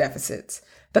payments deficits.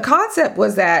 The concept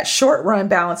was that short-run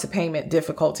balance of payment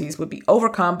difficulties would be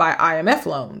overcome by IMF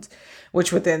loans,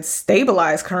 which would then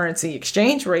stabilize currency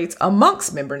exchange rates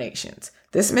amongst member nations.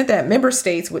 This meant that member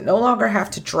states would no longer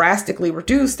have to drastically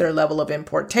reduce their level of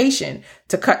importation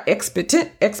to cut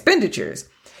expenditures,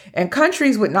 and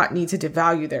countries would not need to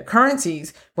devalue their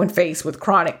currencies when faced with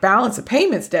chronic balance of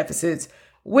payments deficits,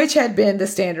 which had been the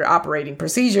standard operating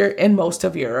procedure in most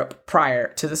of Europe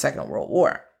prior to the Second World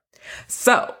War.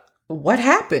 So, what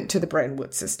happened to the Bretton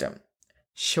Woods system?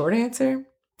 Short answer,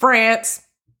 France.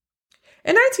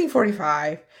 In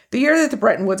 1945, the year that the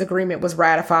Bretton Woods Agreement was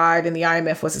ratified and the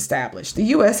IMF was established, the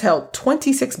U.S. held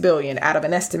 $26 billion out of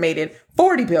an estimated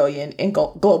 $40 billion in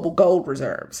global gold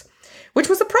reserves, which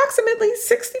was approximately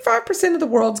 65% of the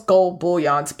world's gold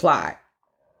bullion supply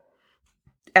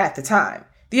at the time.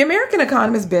 The American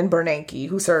economist Ben Bernanke,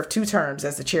 who served 2 terms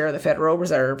as the chair of the Federal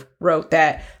Reserve, wrote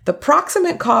that the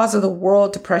proximate cause of the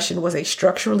world depression was a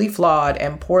structurally flawed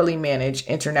and poorly managed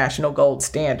international gold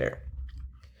standard.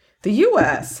 The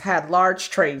U.S. had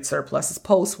large trade surpluses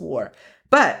post-war,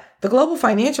 but the global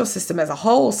financial system as a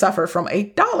whole suffered from a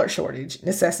dollar shortage,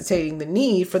 necessitating the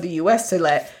need for the U.S. to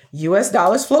let U.S.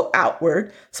 dollars flow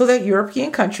outward so that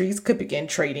European countries could begin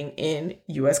trading in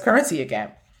U.S. currency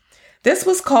again. This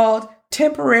was called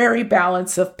temporary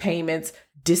balance of payments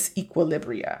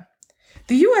disequilibria.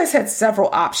 The U.S. had several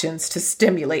options to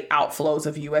stimulate outflows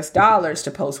of U.S. dollars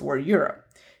to post-war Europe: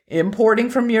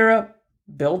 importing from Europe,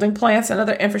 building plants and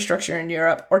other infrastructure in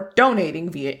Europe, or donating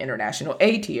via international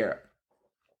aid to Europe.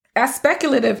 As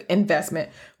speculative investment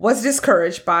was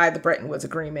discouraged by the Bretton Woods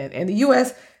Agreement, and the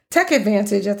U.S. tech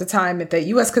advantage at the time meant that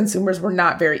U.S. consumers were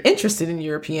not very interested in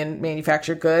European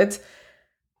manufactured goods,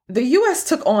 the U.S.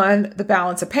 took on the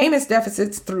balance of payments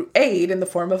deficits through aid in the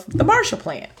form of the Marshall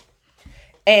Plan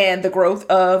and the growth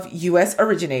of U.S.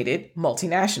 originated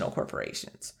multinational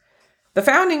corporations. The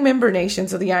founding member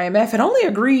nations of the IMF had only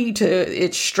agreed to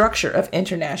its structure of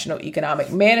international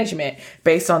economic management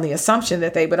based on the assumption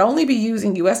that they would only be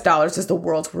using U.S. dollars as the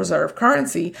world's reserve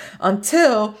currency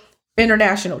until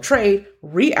International trade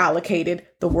reallocated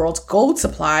the world's gold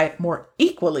supply more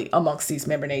equally amongst these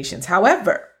member nations.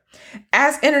 However,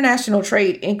 as international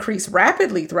trade increased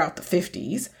rapidly throughout the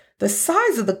 50s, the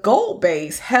size of the gold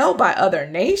base held by other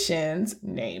nations,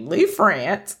 namely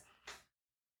France,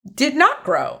 did not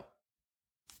grow.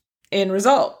 End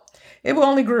result, it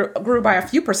only grew by a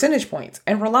few percentage points,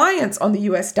 and reliance on the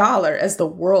US dollar as the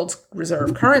world's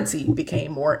reserve currency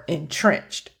became more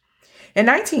entrenched. In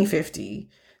 1950,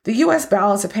 the US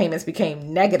balance of payments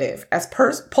became negative as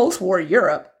post-war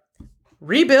Europe,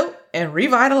 rebuilt and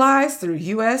revitalized through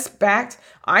US-backed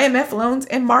IMF loans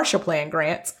and Marshall Plan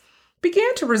grants,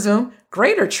 began to resume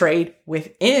greater trade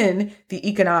within the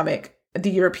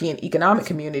European economic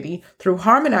community through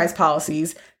harmonized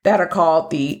policies that are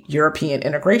called the European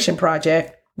Integration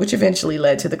Project, which eventually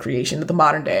led to the creation of the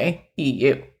modern-day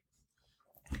EU.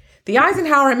 The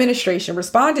Eisenhower administration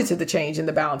responded to the change in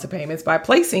the balance of payments by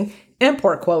placing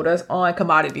import quotas on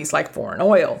commodities like foreign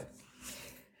oil.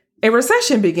 A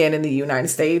recession began in the United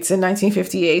States in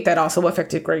 1958 that also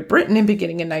affected Great Britain, and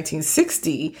beginning in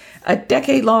 1960, a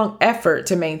decade-long effort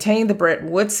to maintain the Bretton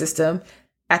Woods system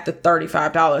at the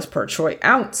 $35 per troy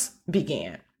ounce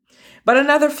began. But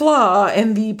another flaw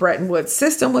in the Bretton Woods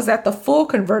system was that the full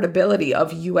convertibility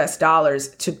of US dollars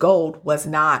to gold was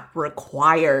not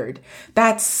required.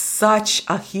 That's such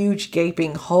a huge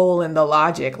gaping hole in the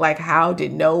logic. Like, how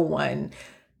did no one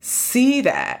see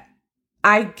that?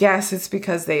 I guess it's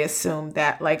because they assumed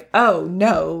that, like, oh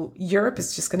no, Europe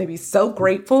is just going to be so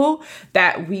grateful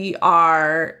that we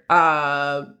are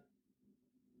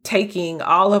taking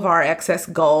all of our excess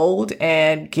gold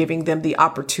and giving them the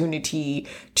opportunity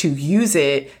to use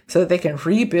it so that they can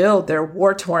rebuild their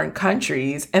war-torn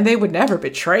countries, and they would never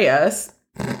betray us.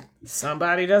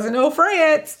 Somebody doesn't know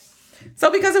France.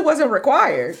 So because it wasn't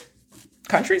required,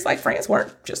 countries like France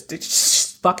weren't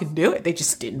just fucking do it. They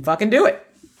just didn't fucking do it.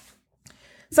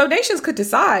 So nations could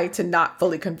decide to not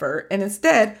fully convert and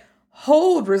instead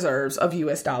hold reserves of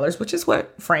US dollars, which is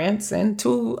what France and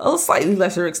to a slightly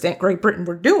lesser extent Great Britain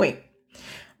were doing.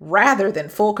 Rather than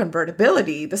full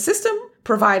convertibility, the system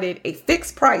provided a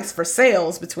fixed price for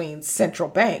sales between central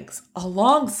banks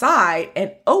alongside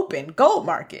an open gold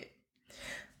market.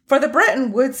 For the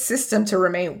Bretton Woods system to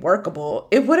remain workable,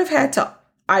 it would have had to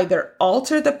either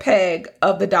alter the peg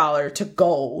of the dollar to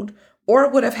gold, or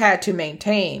it would have had to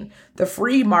maintain the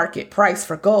free market price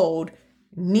for gold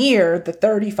near the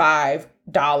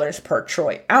 $35 per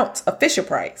troy ounce official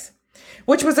price,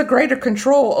 which was a greater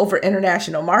control over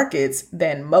international markets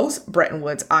than most Bretton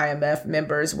Woods IMF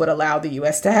members would allow the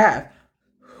US to have.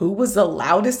 Who was the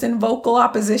loudest in vocal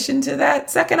opposition to that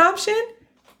second option?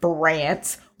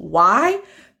 France. Why?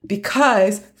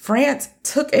 Because France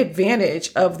took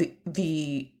advantage of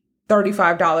the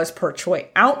 $35 per troy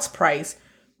ounce price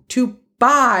to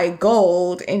buy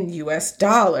gold in US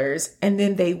dollars, and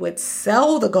then they would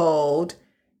sell the gold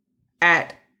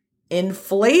at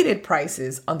inflated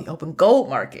prices on the open gold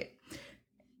market.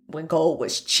 When gold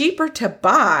was cheaper to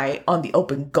buy on the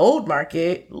open gold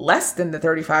market, less than the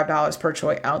 $35 per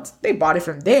troy ounce, they bought it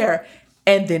from there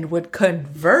and then would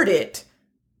convert it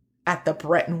at the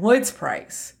Bretton Woods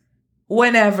price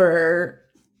whenever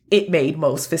it made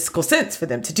most fiscal sense for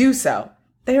them to do so.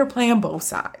 They are playing both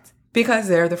sides because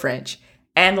they're the French.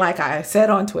 And like I said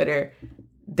on Twitter,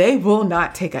 they will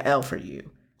not take a L for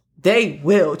you. They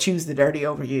will choose the dirty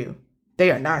over you.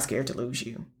 They are not scared to lose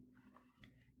you.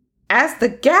 As the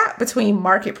gap between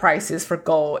market prices for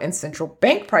gold and central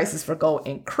bank prices for gold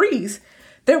increased,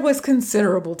 there was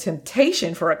considerable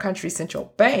temptation for a country's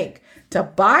central bank to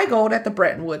buy gold at the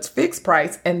Bretton Woods fixed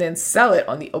price and then sell it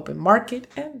on the open market,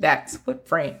 and that's what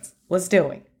France was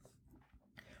doing.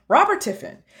 Robert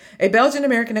Tiffin, a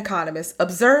Belgian-American economist,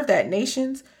 observed that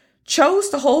nations chose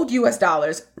to hold US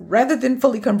dollars rather than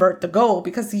fully convert the gold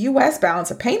because the US balance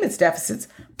of payments deficits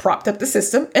propped up the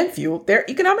system and fueled their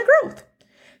economic growth.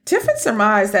 Tiffin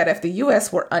surmised that if the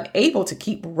US were unable to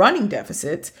keep running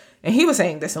deficits, and he was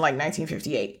saying this in like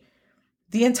 1958,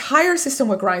 the entire system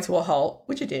would grind to a halt,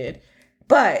 which it did,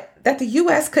 but that the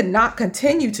US could not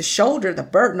continue to shoulder the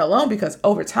burden alone because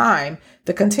over time,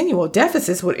 the continual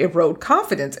deficits would erode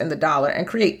confidence in the dollar and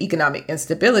create economic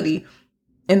instability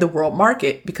in the world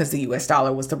market because the US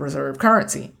dollar was the reserve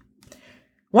currency.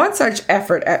 One such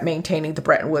effort at maintaining the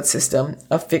Bretton Woods system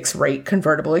of fixed rate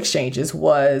convertible exchanges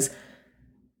was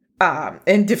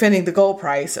in defending the gold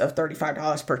price of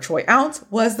 $35 per troy ounce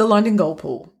was the London Gold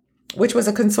Pool, which was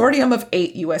a consortium of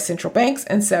 8 U.S. central banks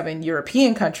and 7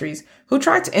 European countries who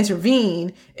tried to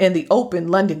intervene in the open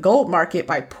London gold market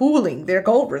by pooling their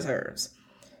gold reserves.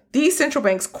 These central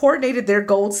banks coordinated their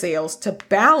gold sales to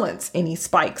balance any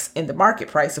spikes in the market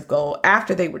price of gold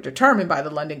after they were determined by the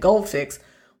London Gold Fix,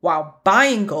 while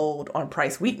buying gold on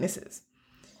price weaknesses.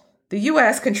 The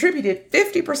U.S. contributed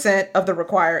 50% of the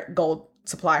required gold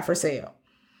supply for sale.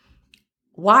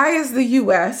 Why is the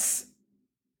U.S.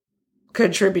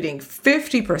 contributing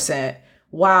 50%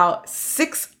 while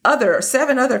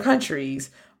seven other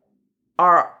countries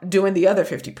are doing the other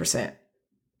 50%?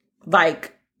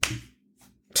 Like,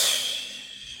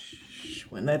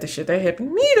 when that the shit they hit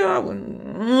me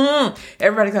though,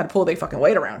 everybody's got to pull their fucking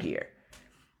weight around here.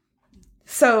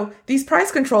 So these price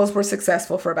controls were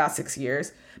successful for about 6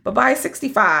 years, but by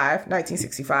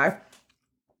 1965,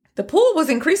 the pool was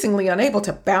increasingly unable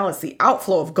to balance the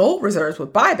outflow of gold reserves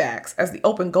with buybacks as the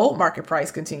open gold market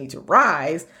price continued to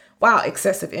rise, while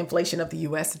excessive inflation of the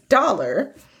US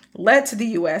dollar led to the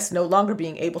US no longer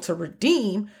being able to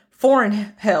redeem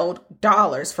foreign-held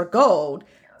dollars for gold,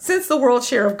 since the world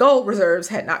share of gold reserves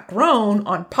had not grown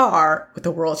on par with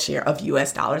the world share of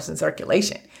US dollars in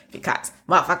circulation, because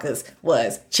motherfuckers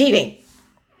was cheating.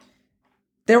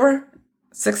 There were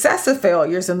successive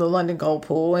failures in the London gold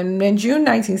pool, and in June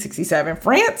 1967,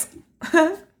 France,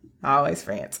 always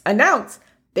France, announced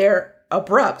their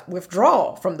abrupt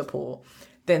withdrawal from the pool,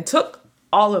 then took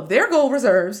all of their gold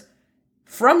reserves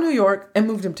from New York and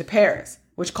moved them to Paris,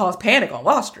 which caused panic on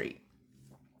Wall Street.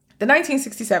 The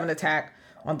 1967 attack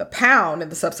on the pound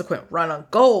and the subsequent run on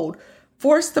gold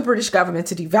forced the British government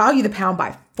to devalue the pound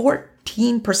by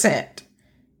 14%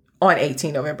 on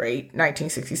 18 November 8,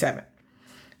 1967.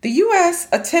 The U.S.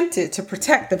 attempted to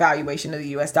protect the valuation of the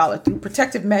U.S. dollar through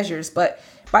protective measures, but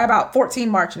by about 14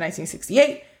 March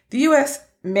 1968, the U.S.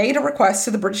 made a request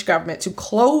to the British government to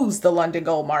close the London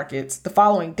gold markets the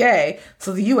following day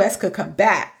so the U.S. could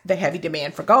combat the heavy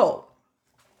demand for gold.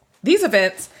 These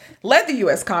events led the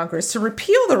U.S. Congress to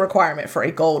repeal the requirement for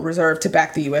a gold reserve to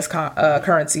back the U.S.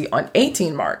 currency on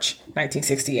 18 March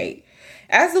 1968.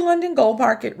 As the London gold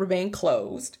market remained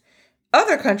closed,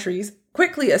 other countries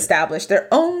quickly established their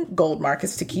own gold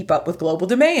markets to keep up with global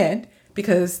demand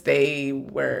because they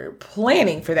were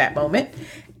planning for that moment,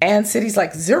 and cities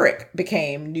like Zurich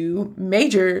became new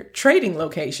major trading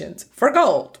locations for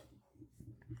gold.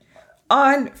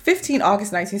 On 15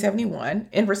 August 1971,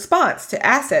 in response to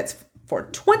assets for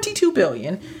 $22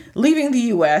 billion leaving the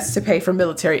U.S. to pay for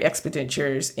military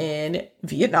expenditures in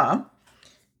Vietnam,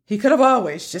 he could have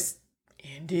always just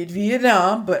ended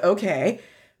Vietnam, but okay,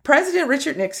 President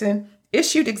Richard Nixon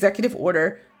issued Executive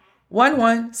Order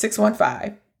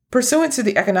 11615, pursuant to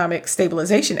the Economic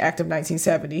Stabilization Act of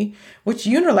 1970, which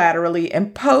unilaterally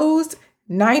imposed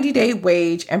 90-day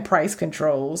wage and price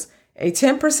controls, a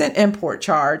 10% import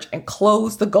charge, and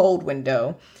closed the gold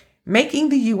window, making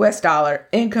the US dollar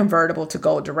inconvertible to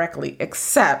gold directly,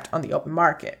 except on the open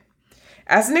market.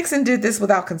 As Nixon did this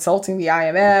without consulting the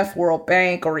IMF, World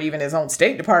Bank, or even his own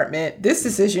State Department, this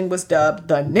decision was dubbed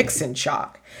the Nixon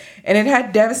shock, and it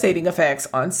had devastating effects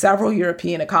on several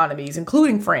European economies,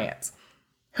 including France,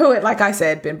 who had, like I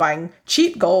said, been buying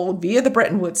cheap gold via the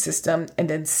Bretton Woods system and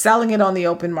then selling it on the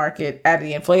open market at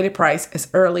the inflated price as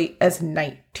early as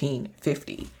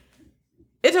 1950.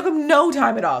 It took them no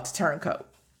time at all to turn coat.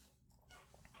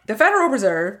 The Federal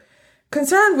Reserve,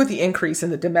 concerned with the increase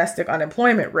in the domestic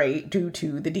unemployment rate due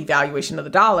to the devaluation of the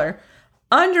dollar,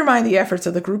 undermined the efforts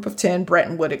of the Group of 10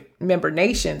 Bretton Woods member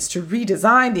nations to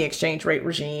redesign the exchange rate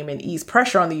regime and ease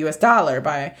pressure on the US dollar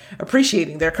by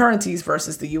appreciating their currencies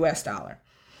versus the US dollar.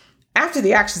 After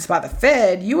the actions by the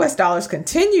Fed, US dollars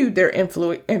continued their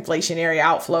inflationary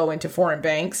outflow into foreign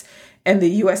banks, and the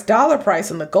US dollar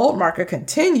price on the gold market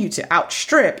continued to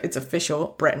outstrip its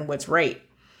official Bretton Woods rate.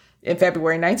 In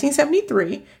February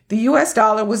 1973, the US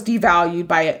dollar was devalued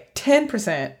by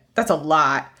 10%. That's a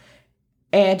lot.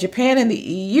 And Japan and the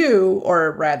EU,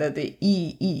 or rather the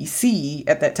EEC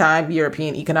at that time,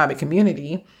 European Economic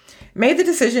Community, made the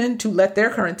decision to let their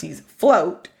currencies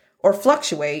float or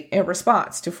fluctuate in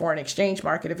response to foreign exchange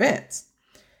market events.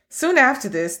 Soon after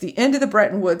this, the end of the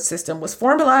Bretton Woods system was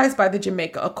formalized by the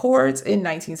Jamaica Accords in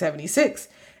 1976,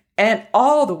 and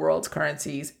all the world's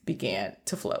currencies began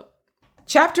to float.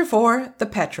 Chapter 4, the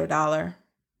petrodollar.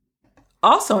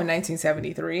 Also in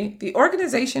 1973, the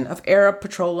Organization of Arab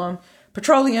Petroleum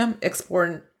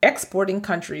Exporting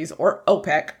Countries, or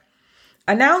OPEC,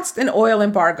 announced an oil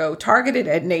embargo targeted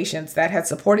at nations that had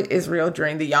supported Israel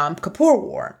during the Yom Kippur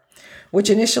War, which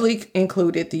initially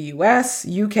included the US,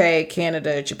 UK,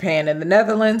 Canada, Japan, and the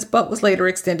Netherlands, but was later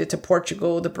extended to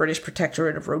Portugal, the British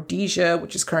Protectorate of Rhodesia,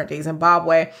 which is current-day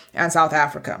Zimbabwe, and South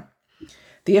Africa.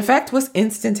 The effect was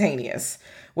instantaneous.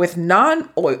 with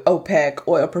non-OPEC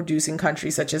oil-producing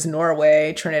countries such as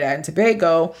Norway, Trinidad and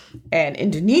Tobago, and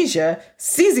Indonesia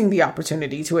seizing the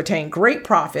opportunity to attain great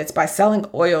profits by selling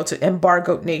oil to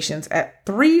embargoed nations at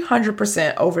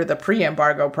 300% over the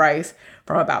pre-embargo price,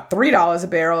 from about $3 a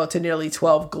barrel to nearly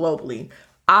 $12 globally.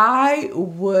 I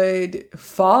would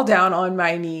fall down on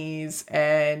my knees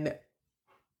and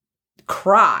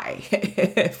cry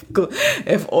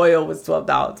if oil was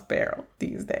 $12 a barrel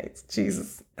these days.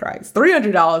 Jesus Christ.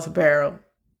 $300 a barrel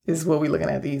is what we're looking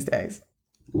at these days.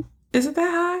 Is it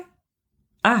that high?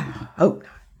 I hope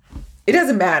not. It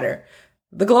doesn't matter.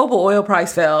 The global oil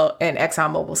price fell and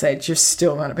ExxonMobil said, you're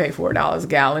still going to pay $4 a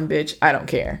gallon, bitch. I don't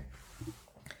care.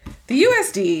 The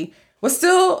USD was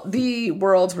still the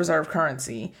world's reserve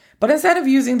currency, but instead of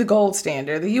using the gold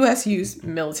standard, the US used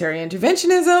military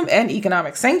interventionism and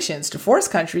economic sanctions to force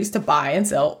countries to buy and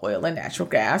sell oil and natural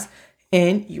gas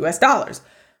in US dollars,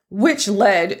 which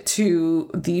led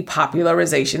to the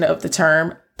popularization of the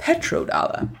term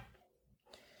petrodollar.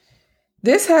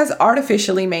 This has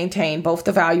artificially maintained both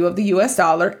the value of the US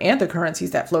dollar and the currencies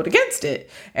that float against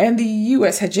it, and the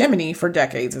US hegemony for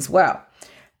decades as well.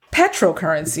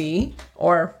 Petrocurrency,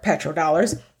 or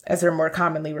petrodollars, as they're more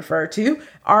commonly referred to,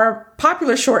 are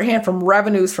popular shorthand from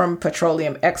revenues from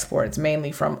petroleum exports,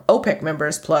 mainly from OPEC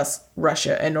members plus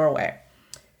Russia and Norway.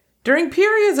 During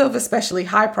periods of especially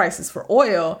high prices for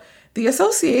oil, the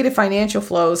associated financial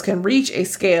flows can reach a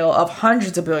scale of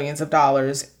hundreds of billions of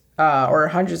dollars or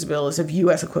hundreds of billions of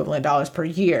US equivalent dollars per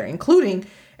year, including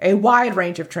a wide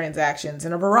range of transactions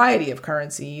in a variety of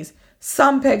currencies,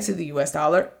 some pegged to the US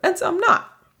dollar and some not.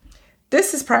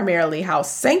 This is primarily how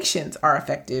sanctions are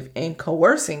effective in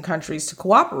coercing countries to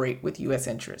cooperate with U.S.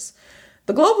 interests.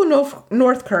 The global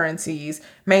north currencies,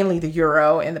 mainly the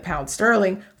euro and the pound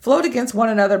sterling, float against one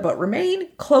another but remain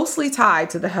closely tied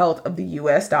to the health of the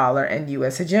U.S. dollar and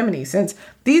U.S. hegemony, since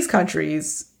these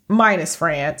countries, minus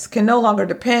France, can no longer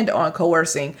depend on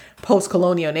coercing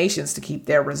post-colonial nations to keep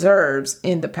their reserves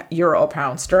in the euro or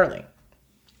pound sterling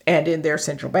and in their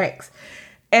central banks.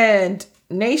 And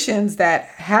nations that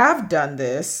have done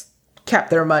this, kept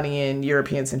their money in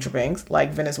European central banks,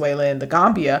 like Venezuela and the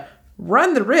Gambia,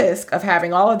 run the risk of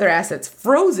having all of their assets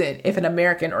frozen if an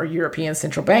American or European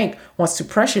central bank wants to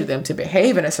pressure them to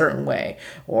behave in a certain way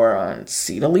or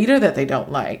seat a leader that they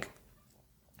don't like.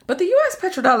 But the US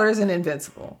petrodollar isn't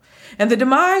invincible, and the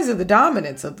demise of the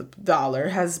dominance of the dollar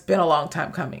has been a long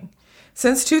time coming.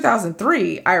 Since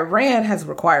 2003, Iran has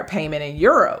required payment in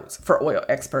euros for oil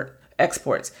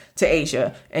exports to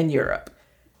Asia and Europe.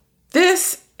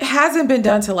 This hasn't been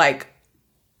done to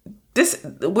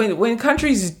when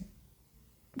countries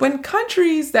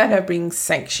that have been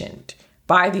sanctioned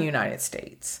by the United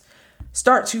States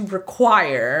start to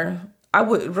require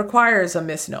is a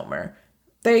misnomer.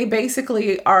 They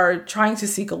basically are trying to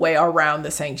seek a way around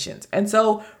the sanctions. And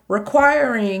so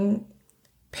requiring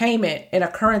payment in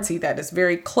a currency that is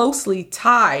very closely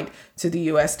tied to the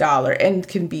US dollar and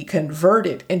can be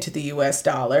converted into the US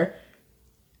dollar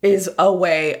is a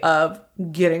way of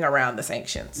getting around the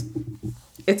sanctions.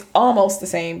 It's almost the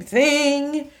same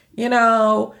thing,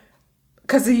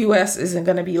 because the US isn't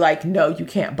going to be like, no, you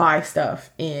can't buy stuff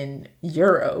in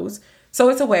euros. So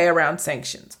it's a way around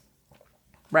sanctions,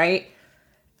 right?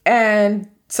 And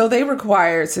so they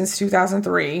required, since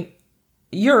 2003,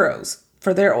 euros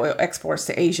for their oil exports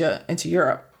to Asia and to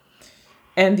Europe.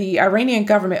 And the Iranian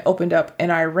government opened up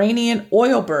an Iranian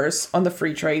oil burst on the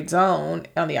free trade zone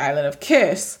on the island of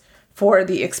Kish for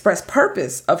the express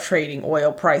purpose of trading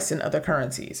oil priced in other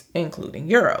currencies, including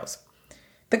euros.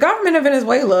 The government of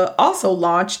Venezuela also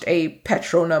launched a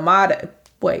Petronomada,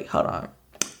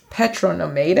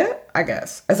 I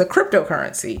guess, as a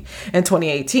cryptocurrency in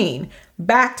 2018,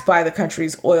 backed by the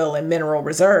country's oil and mineral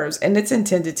reserves, and it's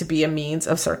intended to be a means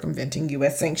of circumventing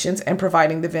U.S. sanctions and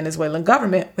providing the Venezuelan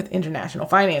government with international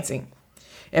financing.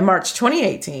 In March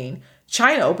 2018,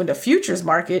 China opened a futures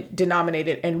market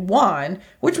denominated in yuan,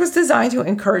 which was designed to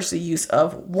encourage the use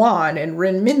of yuan and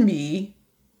renminbi,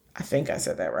 I think I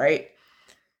said that right,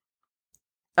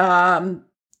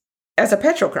 as a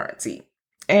petrocurrency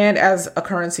and as a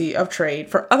currency of trade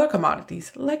for other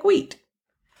commodities like wheat.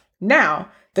 Now,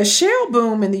 the shale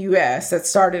boom in the U.S. that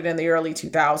started in the early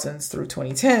 2000s through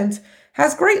 2010s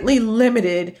has greatly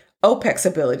limited OPEC's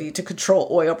ability to control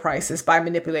oil prices by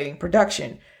manipulating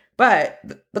production. But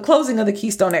the closing of the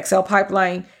Keystone XL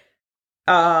pipeline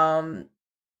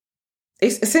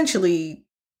essentially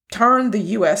turned the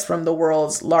U.S. from the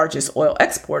world's largest oil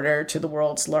exporter to the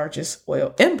world's largest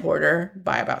oil importer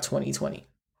by about 2020.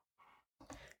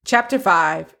 Chapter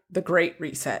 5, The Great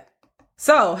Reset.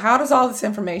 So how does all this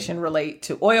information relate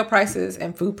to oil prices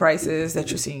and food prices that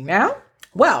you're seeing now?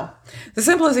 Well, the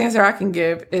simplest answer I can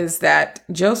give is that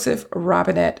Joseph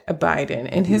Robinette Biden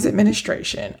and his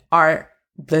administration are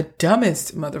the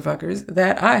dumbest motherfuckers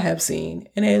that I have seen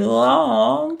in a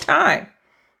long time.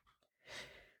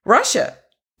 Russia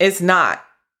is not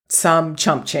some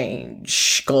chump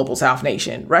change global South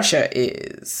nation. Russia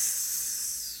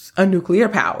is a nuclear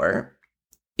power.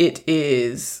 It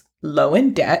is low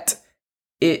in debt.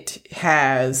 It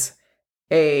has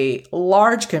a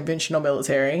large conventional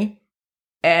military.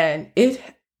 And it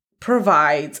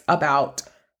provides about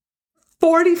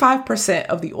 45%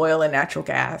 of the oil and natural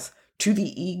gas to the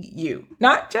EU,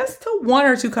 not just to one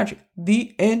or two countries,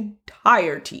 the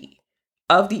entirety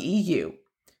of the EU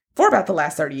for about the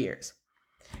last 30 years.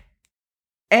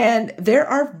 And there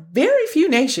are very few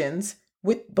nations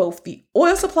with both the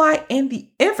oil supply and the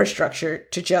infrastructure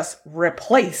to just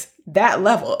replace that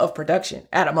level of production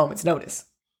at a moment's notice.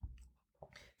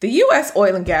 The US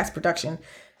oil and gas production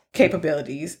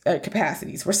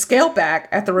capacities were scaled back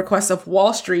at the request of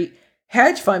Wall Street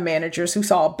hedge fund managers who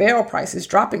saw barrel prices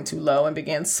dropping too low and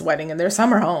began sweating in their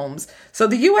summer homes. So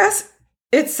the U.S.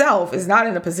 itself is not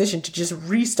in a position to just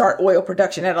restart oil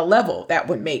production at a level that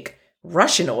would make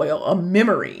Russian oil a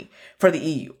memory for the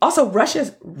EU. Also,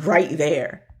 Russia's right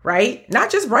there, right? Not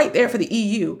just right there for the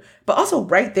EU, but also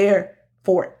right there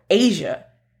for Asia.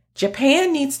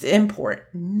 Japan needs to import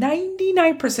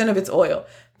 99% of its oil.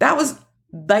 That was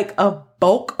like a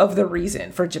bulk of the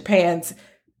reason for Japan's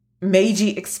Meiji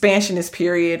expansionist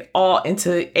period all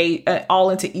into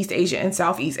East Asia and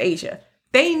Southeast Asia.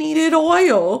 They needed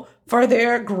oil for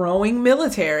their growing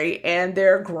military and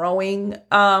their growing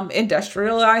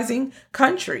industrializing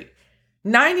country.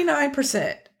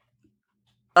 99%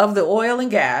 of the oil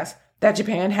and gas that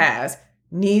Japan has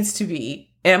needs to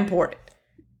be imported.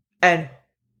 And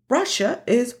Russia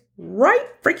is right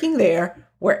freaking there,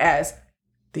 whereas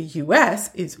the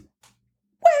US is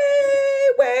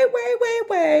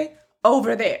way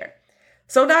over there.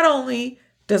 So not only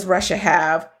does Russia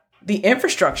have the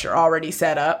infrastructure already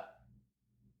set up,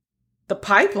 the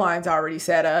pipelines already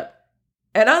set up,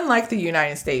 and unlike the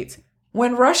United States,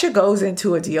 when Russia goes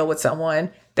into a deal with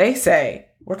someone, they say,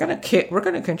 we're going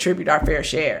to contribute our fair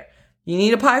share. You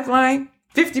need a pipeline?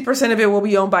 50% of it will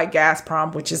be owned by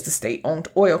Gazprom, which is the state-owned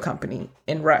oil company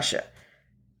in Russia.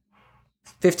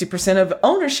 50% of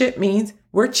ownership means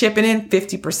we're chipping in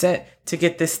 50% to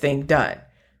get this thing done,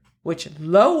 which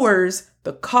lowers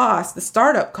the cost, the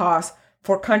startup cost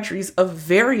for countries of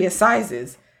various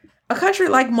sizes. A country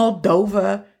like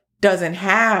Moldova doesn't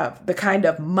have the kind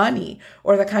of money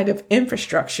or the kind of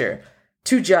infrastructure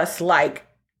to just like,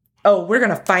 oh, we're going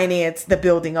to finance the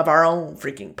building of our own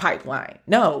freaking pipeline.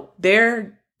 No,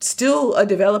 they're still a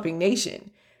developing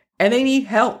nation and they need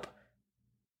help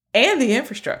and the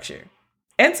infrastructure.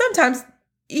 And sometimes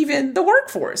even the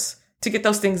workforce to get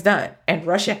those things done. And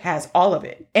Russia has all of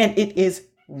it. And it is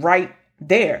right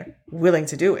there, willing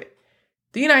to do it.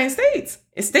 The United States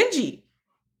is stingy.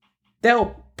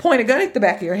 They'll point a gun at the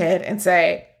back of your head and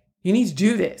say, you need to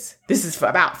do this. This is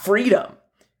about freedom.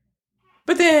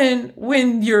 But then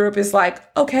when Europe is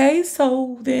like, okay,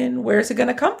 so then where's it going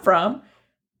to come from?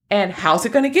 And how's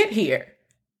it going to get here?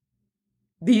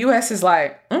 The US is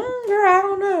like, girl, I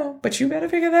don't know, but you better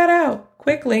figure that out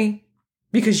quickly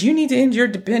because you need to end your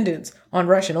dependence on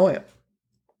Russian oil.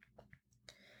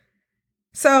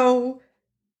 So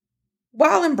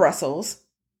while in Brussels,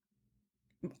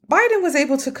 Biden was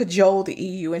able to cajole the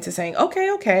EU into saying,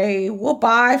 okay, we'll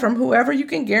buy from whoever you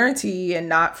can guarantee and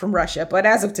not from Russia. But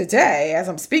as of today, as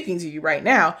I'm speaking to you right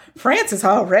now, France is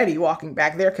already walking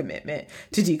back their commitment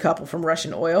to decouple from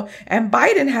Russian oil. And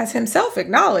Biden has himself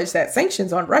acknowledged that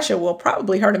sanctions on Russia will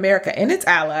probably hurt America and its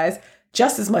allies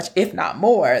just as much, if not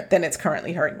more, than it's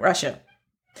currently hurting Russia.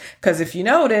 Because if you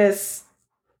notice,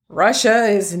 Russia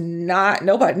is not,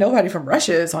 nobody from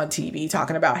Russia is on TV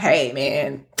talking about, hey,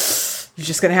 man, you're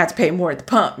just going to have to pay more at the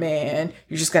pump, man.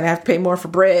 You're just going to have to pay more for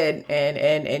bread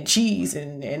and cheese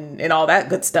and all that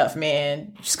good stuff,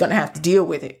 man. You're just going to have to deal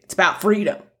with it. It's about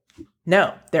freedom.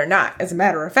 No, they're not. As a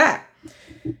matter of fact,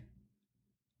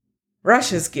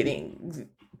 Russia's getting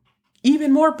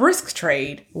even more brisk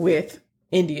trade with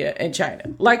India and China.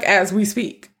 Like as we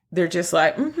speak, they're just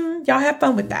like, y'all have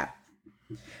fun with that.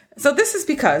 So this is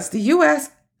because the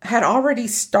U.S. had already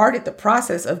started the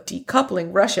process of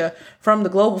decoupling Russia from the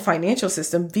global financial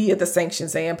system via the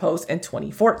sanctions they imposed in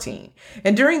 2014.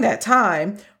 And during that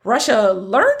time, Russia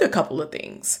learned a couple of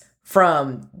things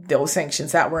from those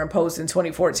sanctions that were imposed in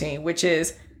 2014, which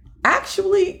is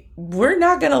actually, we're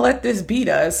not going to let this beat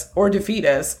us or defeat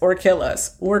us or kill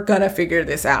us. We're going to figure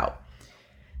this out.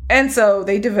 And so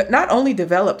they not only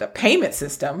developed a payment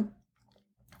system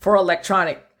for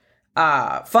electronic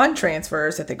fund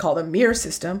transfers that they call the MIR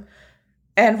system.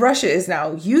 And Russia is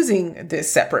now using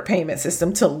this separate payment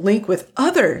system to link with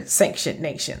other sanctioned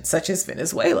nations, such as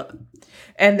Venezuela.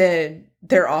 And then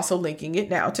they're also linking it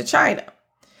now to China.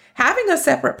 Having a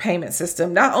separate payment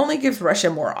system not only gives Russia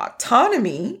more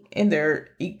autonomy in their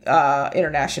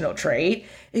international trade,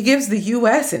 it gives the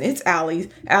U.S. and its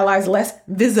allies less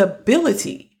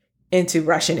visibility into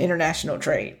Russian international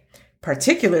trade,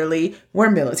 particularly where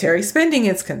military spending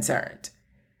is concerned.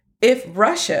 If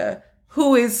Russia,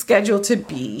 who is scheduled to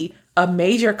be a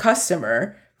major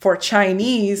customer for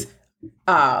Chinese,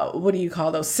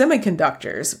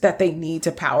 semiconductors that they need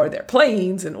to power their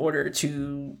planes in order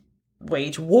to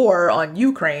wage war on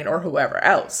Ukraine or whoever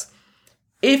else.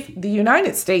 If the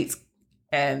United States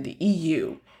and the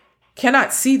EU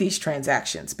cannot see these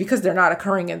transactions because they're not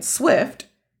occurring in SWIFT,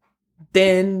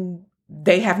 then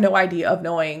they have no idea of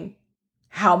knowing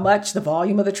how much, the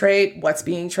volume of the trade, what's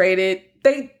being traded.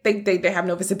 They have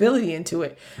no visibility into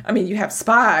it. I mean, you have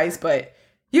spies, but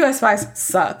US spies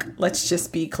suck. Let's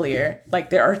just be clear.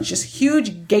 Like, there are just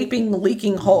huge gaping,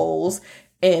 leaking holes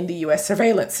in the US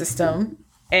surveillance system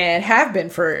and have been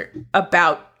for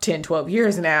about 10, 12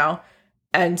 years now.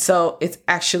 And so it's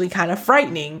actually kind of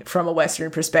frightening from a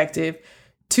Western perspective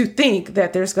to think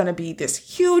that there's going to be this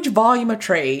huge volume of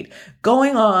trade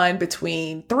going on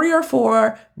between 3 or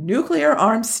 4 nuclear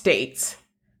armed states,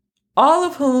 all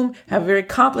of whom have a very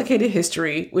complicated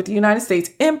history with the United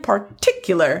States in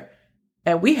particular.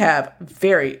 And we have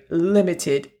very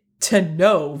limited to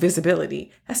no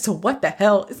visibility as to what the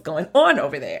hell is going on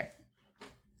over there.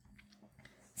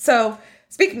 So,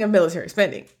 speaking of military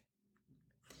spending,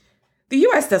 the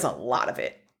U.S. does a lot of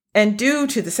it. And due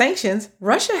to the sanctions,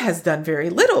 Russia has done very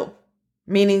little,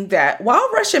 meaning that while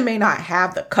Russia may not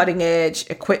have the cutting edge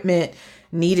equipment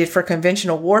needed for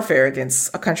conventional warfare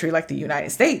against a country like the United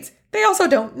States, they also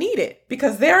don't need it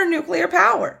because they're a nuclear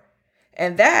power.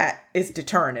 And that is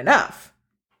deterrent enough.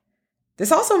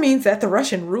 This also means that the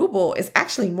Russian ruble is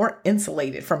actually more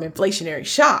insulated from inflationary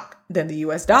shock than the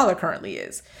US dollar currently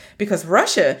is, because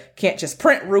Russia can't just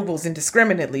print rubles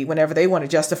indiscriminately whenever they want to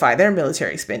justify their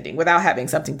military spending without having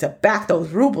something to back those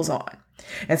rubles on.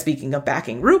 And speaking of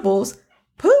backing rubles,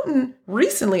 Putin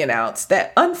recently announced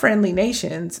that unfriendly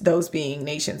nations, those being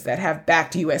nations that have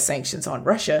backed US sanctions on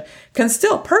Russia, can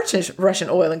still purchase Russian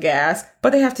oil and gas,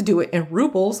 but they have to do it in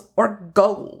rubles or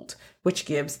gold, which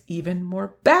gives even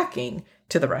more backing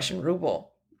to the Russian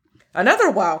ruble.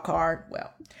 Another wild card,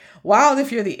 wild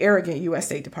if you're the arrogant US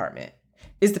State Department,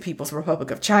 is the People's Republic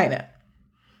of China,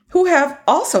 who have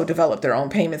also developed their own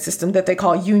payment system that they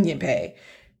call UnionPay,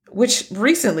 which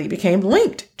recently became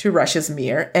linked to Russia's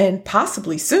MIR and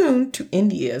possibly soon to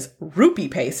India's Rupee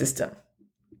Pay system.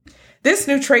 This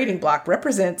new trading bloc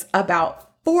represents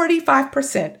about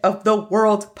 45% of the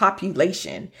world's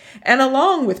population, and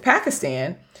along with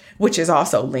Pakistan, which is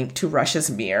also linked to Russia's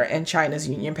MIR and China's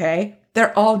UnionPay,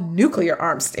 they're all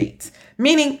nuclear-armed states,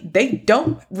 meaning they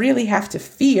don't really have to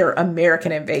fear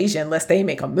American invasion lest they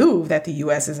make a move that the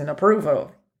U.S. isn't approve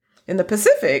of. In the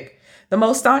Pacific, the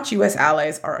most staunch U.S.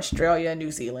 allies are Australia,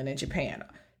 New Zealand, and Japan.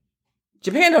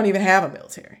 Japan don't even have a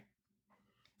military,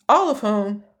 all of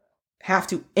whom have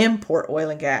to import oil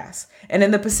and gas. And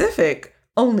in the Pacific,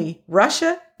 only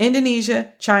Russia,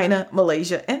 Indonesia, China,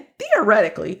 Malaysia, and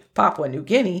theoretically Papua New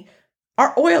Guinea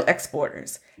are oil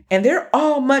exporters. And they're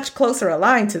all much closer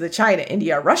aligned to the China,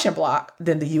 India, Russian bloc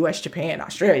than the US, Japan,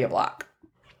 Australia bloc.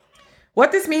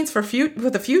 What this means for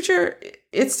the future,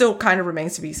 it still kind of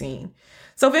remains to be seen.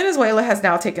 So Venezuela has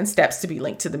now taken steps to be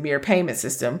linked to the MIR payment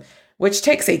system, which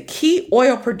takes a key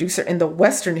oil producer in the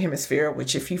Western Hemisphere,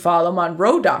 which if you follow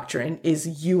Monroe Doctrine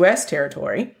is US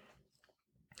territory,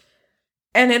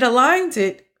 and it aligns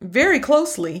it very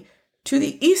closely to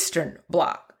the Eastern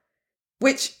Bloc,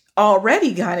 which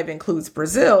already kind of includes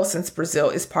Brazil, since Brazil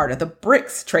is part of the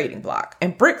BRICS trading bloc.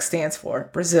 And BRICS stands for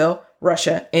Brazil,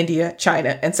 Russia, India,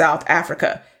 China, and South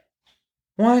Africa.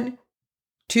 1,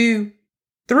 2,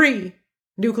 3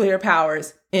 nuclear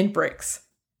powers in BRICS,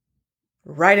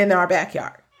 right in our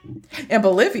backyard. And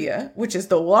Bolivia, which is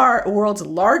the world's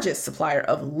largest supplier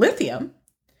of lithium,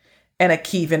 and a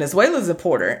key Venezuela's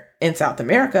importer in South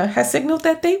America, has signaled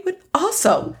that they would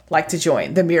also like to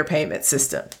join the MIR payment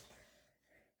system.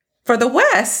 For the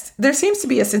West, there seems to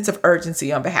be a sense of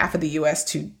urgency on behalf of the U.S.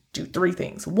 to do 3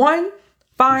 things. 1,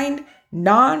 find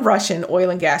non-Russian oil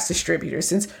and gas distributors,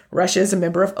 since Russia is a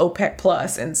member of OPEC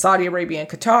Plus, and Saudi Arabia and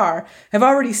Qatar have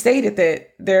already stated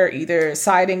that they're either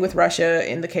siding with Russia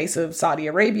in the case of Saudi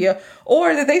Arabia,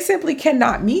 or that they simply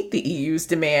cannot meet the EU's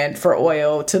demand for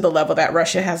oil to the level that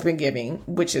Russia has been giving,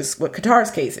 which is what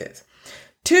Qatar's case is.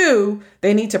 Two,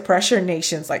 they need to pressure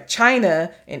nations like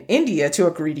China and India to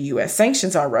agree to U.S.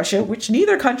 sanctions on Russia, which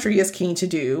neither country is keen to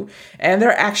do. And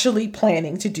they're actually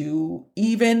planning to do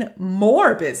even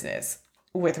more business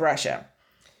with Russia.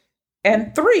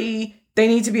 And three, they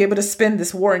need to be able to spin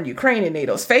this war in Ukraine in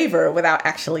NATO's favor without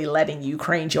actually letting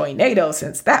Ukraine join NATO,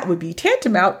 since that would be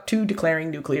tantamount to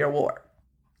declaring nuclear war.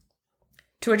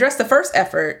 To address the first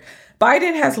effort,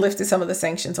 Biden has lifted some of the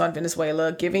sanctions on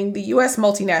Venezuela, giving the U.S.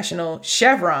 multinational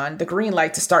Chevron the green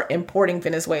light to start importing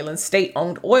Venezuelan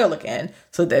state-owned oil again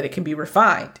so that it can be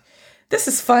refined. This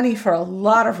is funny for a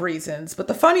lot of reasons, but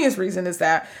the funniest reason is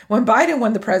that when Biden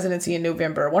won the presidency in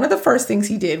November, one of the first things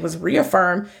he did was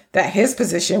reaffirm that his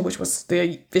position, which was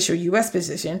the official U.S.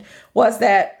 position, was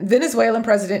that Venezuelan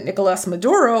President Nicolas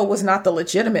Maduro was not the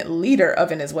legitimate leader of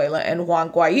Venezuela, and Juan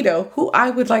Guaido, who I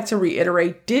would like to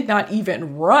reiterate did not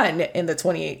even run in the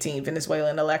 2018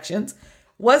 Venezuelan elections,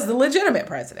 was the legitimate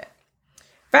president.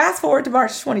 Fast forward to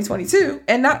March 2022,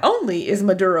 and not only is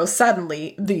Maduro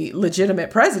suddenly the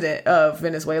legitimate president of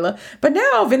Venezuela, but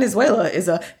now Venezuela is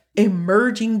a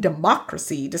emerging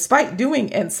democracy, despite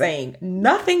doing and saying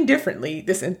nothing differently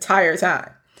this entire time.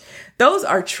 Those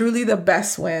are truly the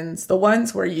best wins, the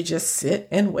ones where you just sit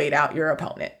and wait out your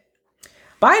opponent.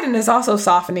 Biden is also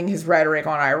softening his rhetoric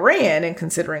on Iran and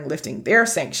considering lifting their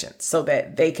sanctions so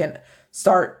that they can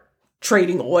start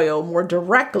trading oil more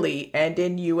directly and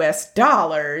in US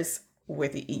dollars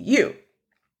with the EU.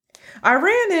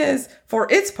 Iran is,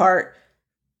 for its part,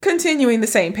 continuing the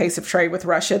same pace of trade with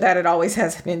Russia that it always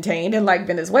has maintained, and like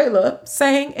Venezuela,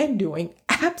 saying and doing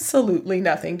absolutely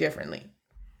nothing differently.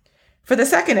 For the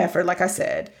second effort, like I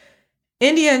said,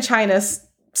 India and China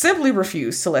simply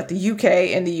refuse to let the UK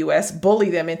and the US bully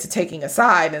them into taking a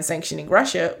side and sanctioning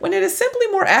Russia when it is simply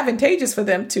more advantageous for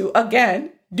them to,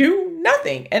 again, do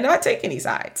nothing and not take any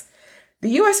sides. The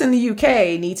US and the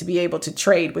UK need to be able to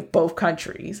trade with both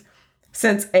countries,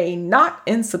 since a not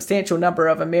insubstantial number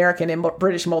of American and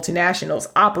British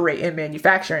multinationals operate and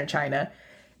manufacture in China,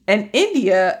 and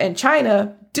India and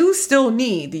China do still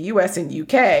need the US and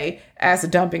UK as a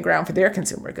dumping ground for their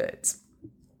consumer goods.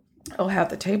 Oh, how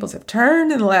the tables have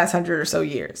turned in the last 100 or so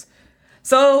years.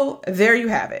 So there you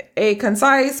have it, a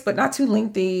concise but not too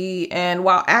lengthy and,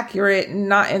 while accurate,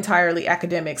 not entirely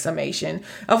academic summation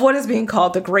of what is being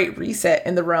called the Great Reset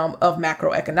in the realm of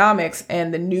macroeconomics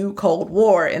and the new Cold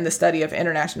War in the study of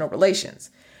international relations.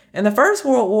 In the First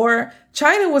World War,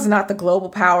 China was not the global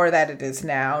power that it is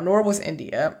now, nor was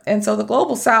India, and so the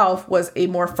global South was a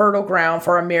more fertile ground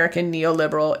for American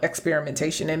neoliberal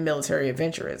experimentation and military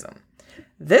adventurism.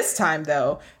 This time,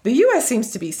 though, the U.S.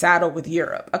 seems to be saddled with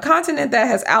Europe, a continent that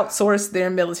has outsourced their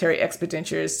military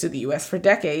expenditures to the U.S. for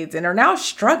decades and are now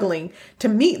struggling to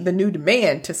meet the new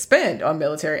demand to spend on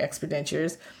military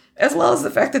expenditures, as well as the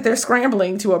fact that they're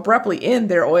scrambling to abruptly end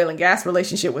their oil and gas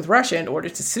relationship with Russia in order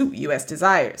to suit U.S.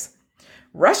 desires.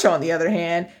 Russia, on the other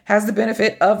hand, has the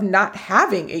benefit of not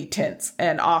having a tense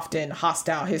and often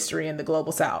hostile history in the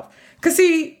global South. Because,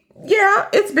 see, yeah,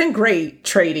 it's been great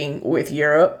trading with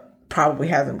Europe. Probably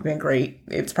hasn't been great.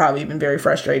 It's probably been very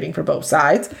frustrating for both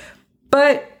sides.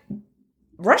 But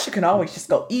Russia can always just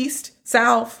go east,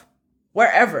 south,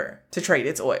 wherever to trade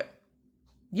its oil.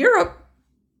 Europe,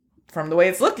 from the way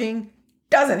it's looking,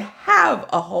 doesn't have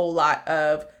a whole lot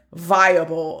of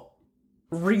viable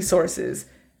resources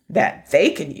that they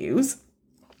can use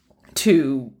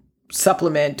to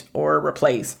supplement or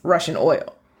replace Russian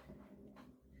oil.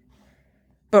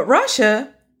 But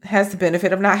Russia has the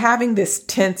benefit of not having this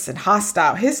tense and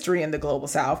hostile history in the global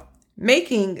South,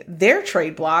 making their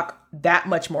trade bloc that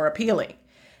much more appealing.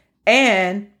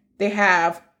 And they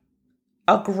have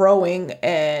a growing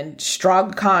and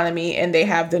strong economy, and they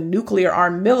have the nuclear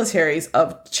armed militaries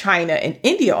of China and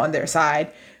India on their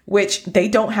side, which they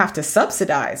don't have to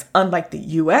subsidize, unlike the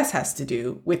US has to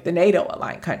do with the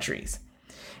NATO-aligned countries.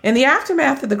 In the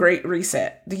aftermath of the Great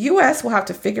Reset, the U.S. will have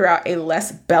to figure out a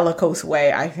less bellicose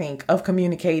way, I think, of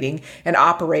communicating and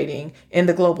operating in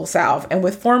the global South and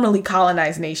with formerly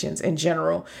colonized nations in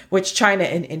general, which China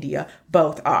and India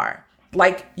both are.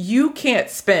 Like, you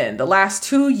can't spend the last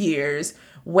 2 years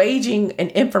waging an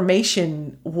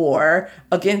information war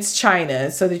against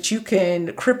China so that you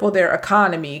can cripple their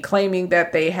economy, claiming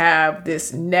that they have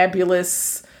this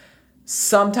nebulous,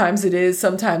 sometimes it is,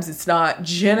 sometimes it's not,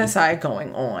 genocide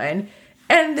going on.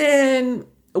 And then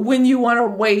when you want to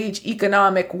wage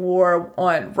economic war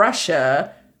on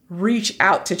Russia, reach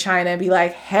out to China and be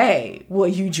like, hey, will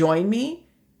you join me?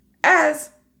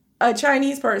 As a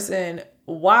Chinese person,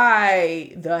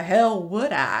 why the hell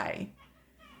would I?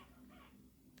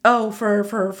 Oh,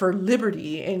 for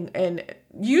liberty and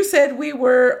you said we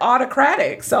were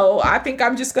autocratic. So I think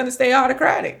I'm just going to stay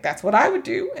autocratic. That's what I would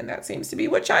do. And that seems to be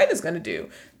what China's going to do.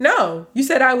 No, you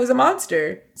said I was a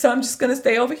monster. So I'm just going to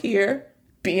stay over here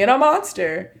being a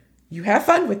monster. You have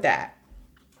fun with that.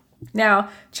 Now,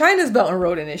 China's Belt and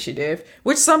Road Initiative,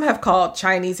 which some have called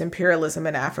Chinese imperialism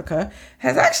in Africa,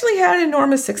 has actually had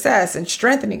enormous success in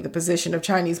strengthening the position of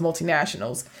Chinese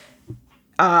multinationals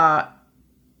and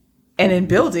in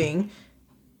building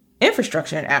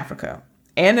infrastructure in Africa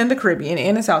and in the Caribbean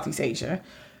and in Southeast Asia,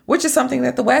 which is something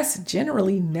that the West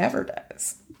generally never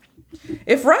does.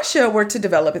 If Russia were to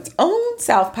develop its own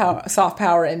soft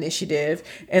power initiative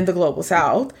in the global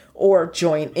South or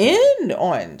join in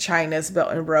on China's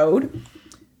Belt and Road,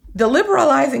 the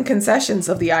liberalizing concessions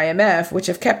of the IMF, which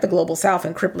have kept the global South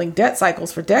in crippling debt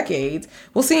cycles for decades,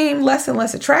 will seem less and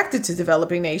less attractive to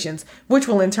developing nations, which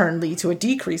will in turn lead to a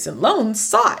decrease in loans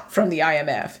sought from the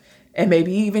IMF and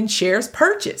maybe even shares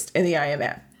purchased in the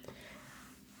IMF.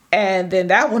 And then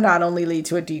that will not only lead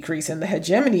to a decrease in the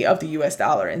hegemony of the US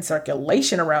dollar in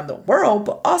circulation around the world,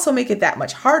 but also make it that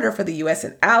much harder for the US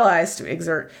and allies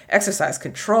to exercise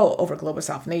control over global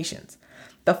South nations.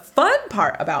 The fun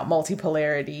part about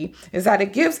multipolarity is that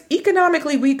it gives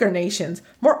economically weaker nations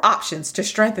more options to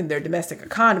strengthen their domestic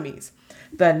economies.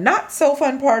 The not so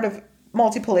fun part of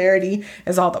multipolarity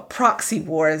is all the proxy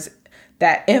wars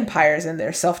that empires in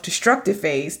their self-destructive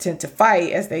phase tend to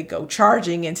fight as they go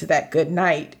charging into that good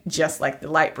night, just like the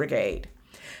Light Brigade.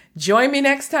 Join me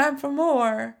next time for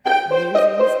more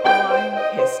Musings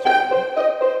on History.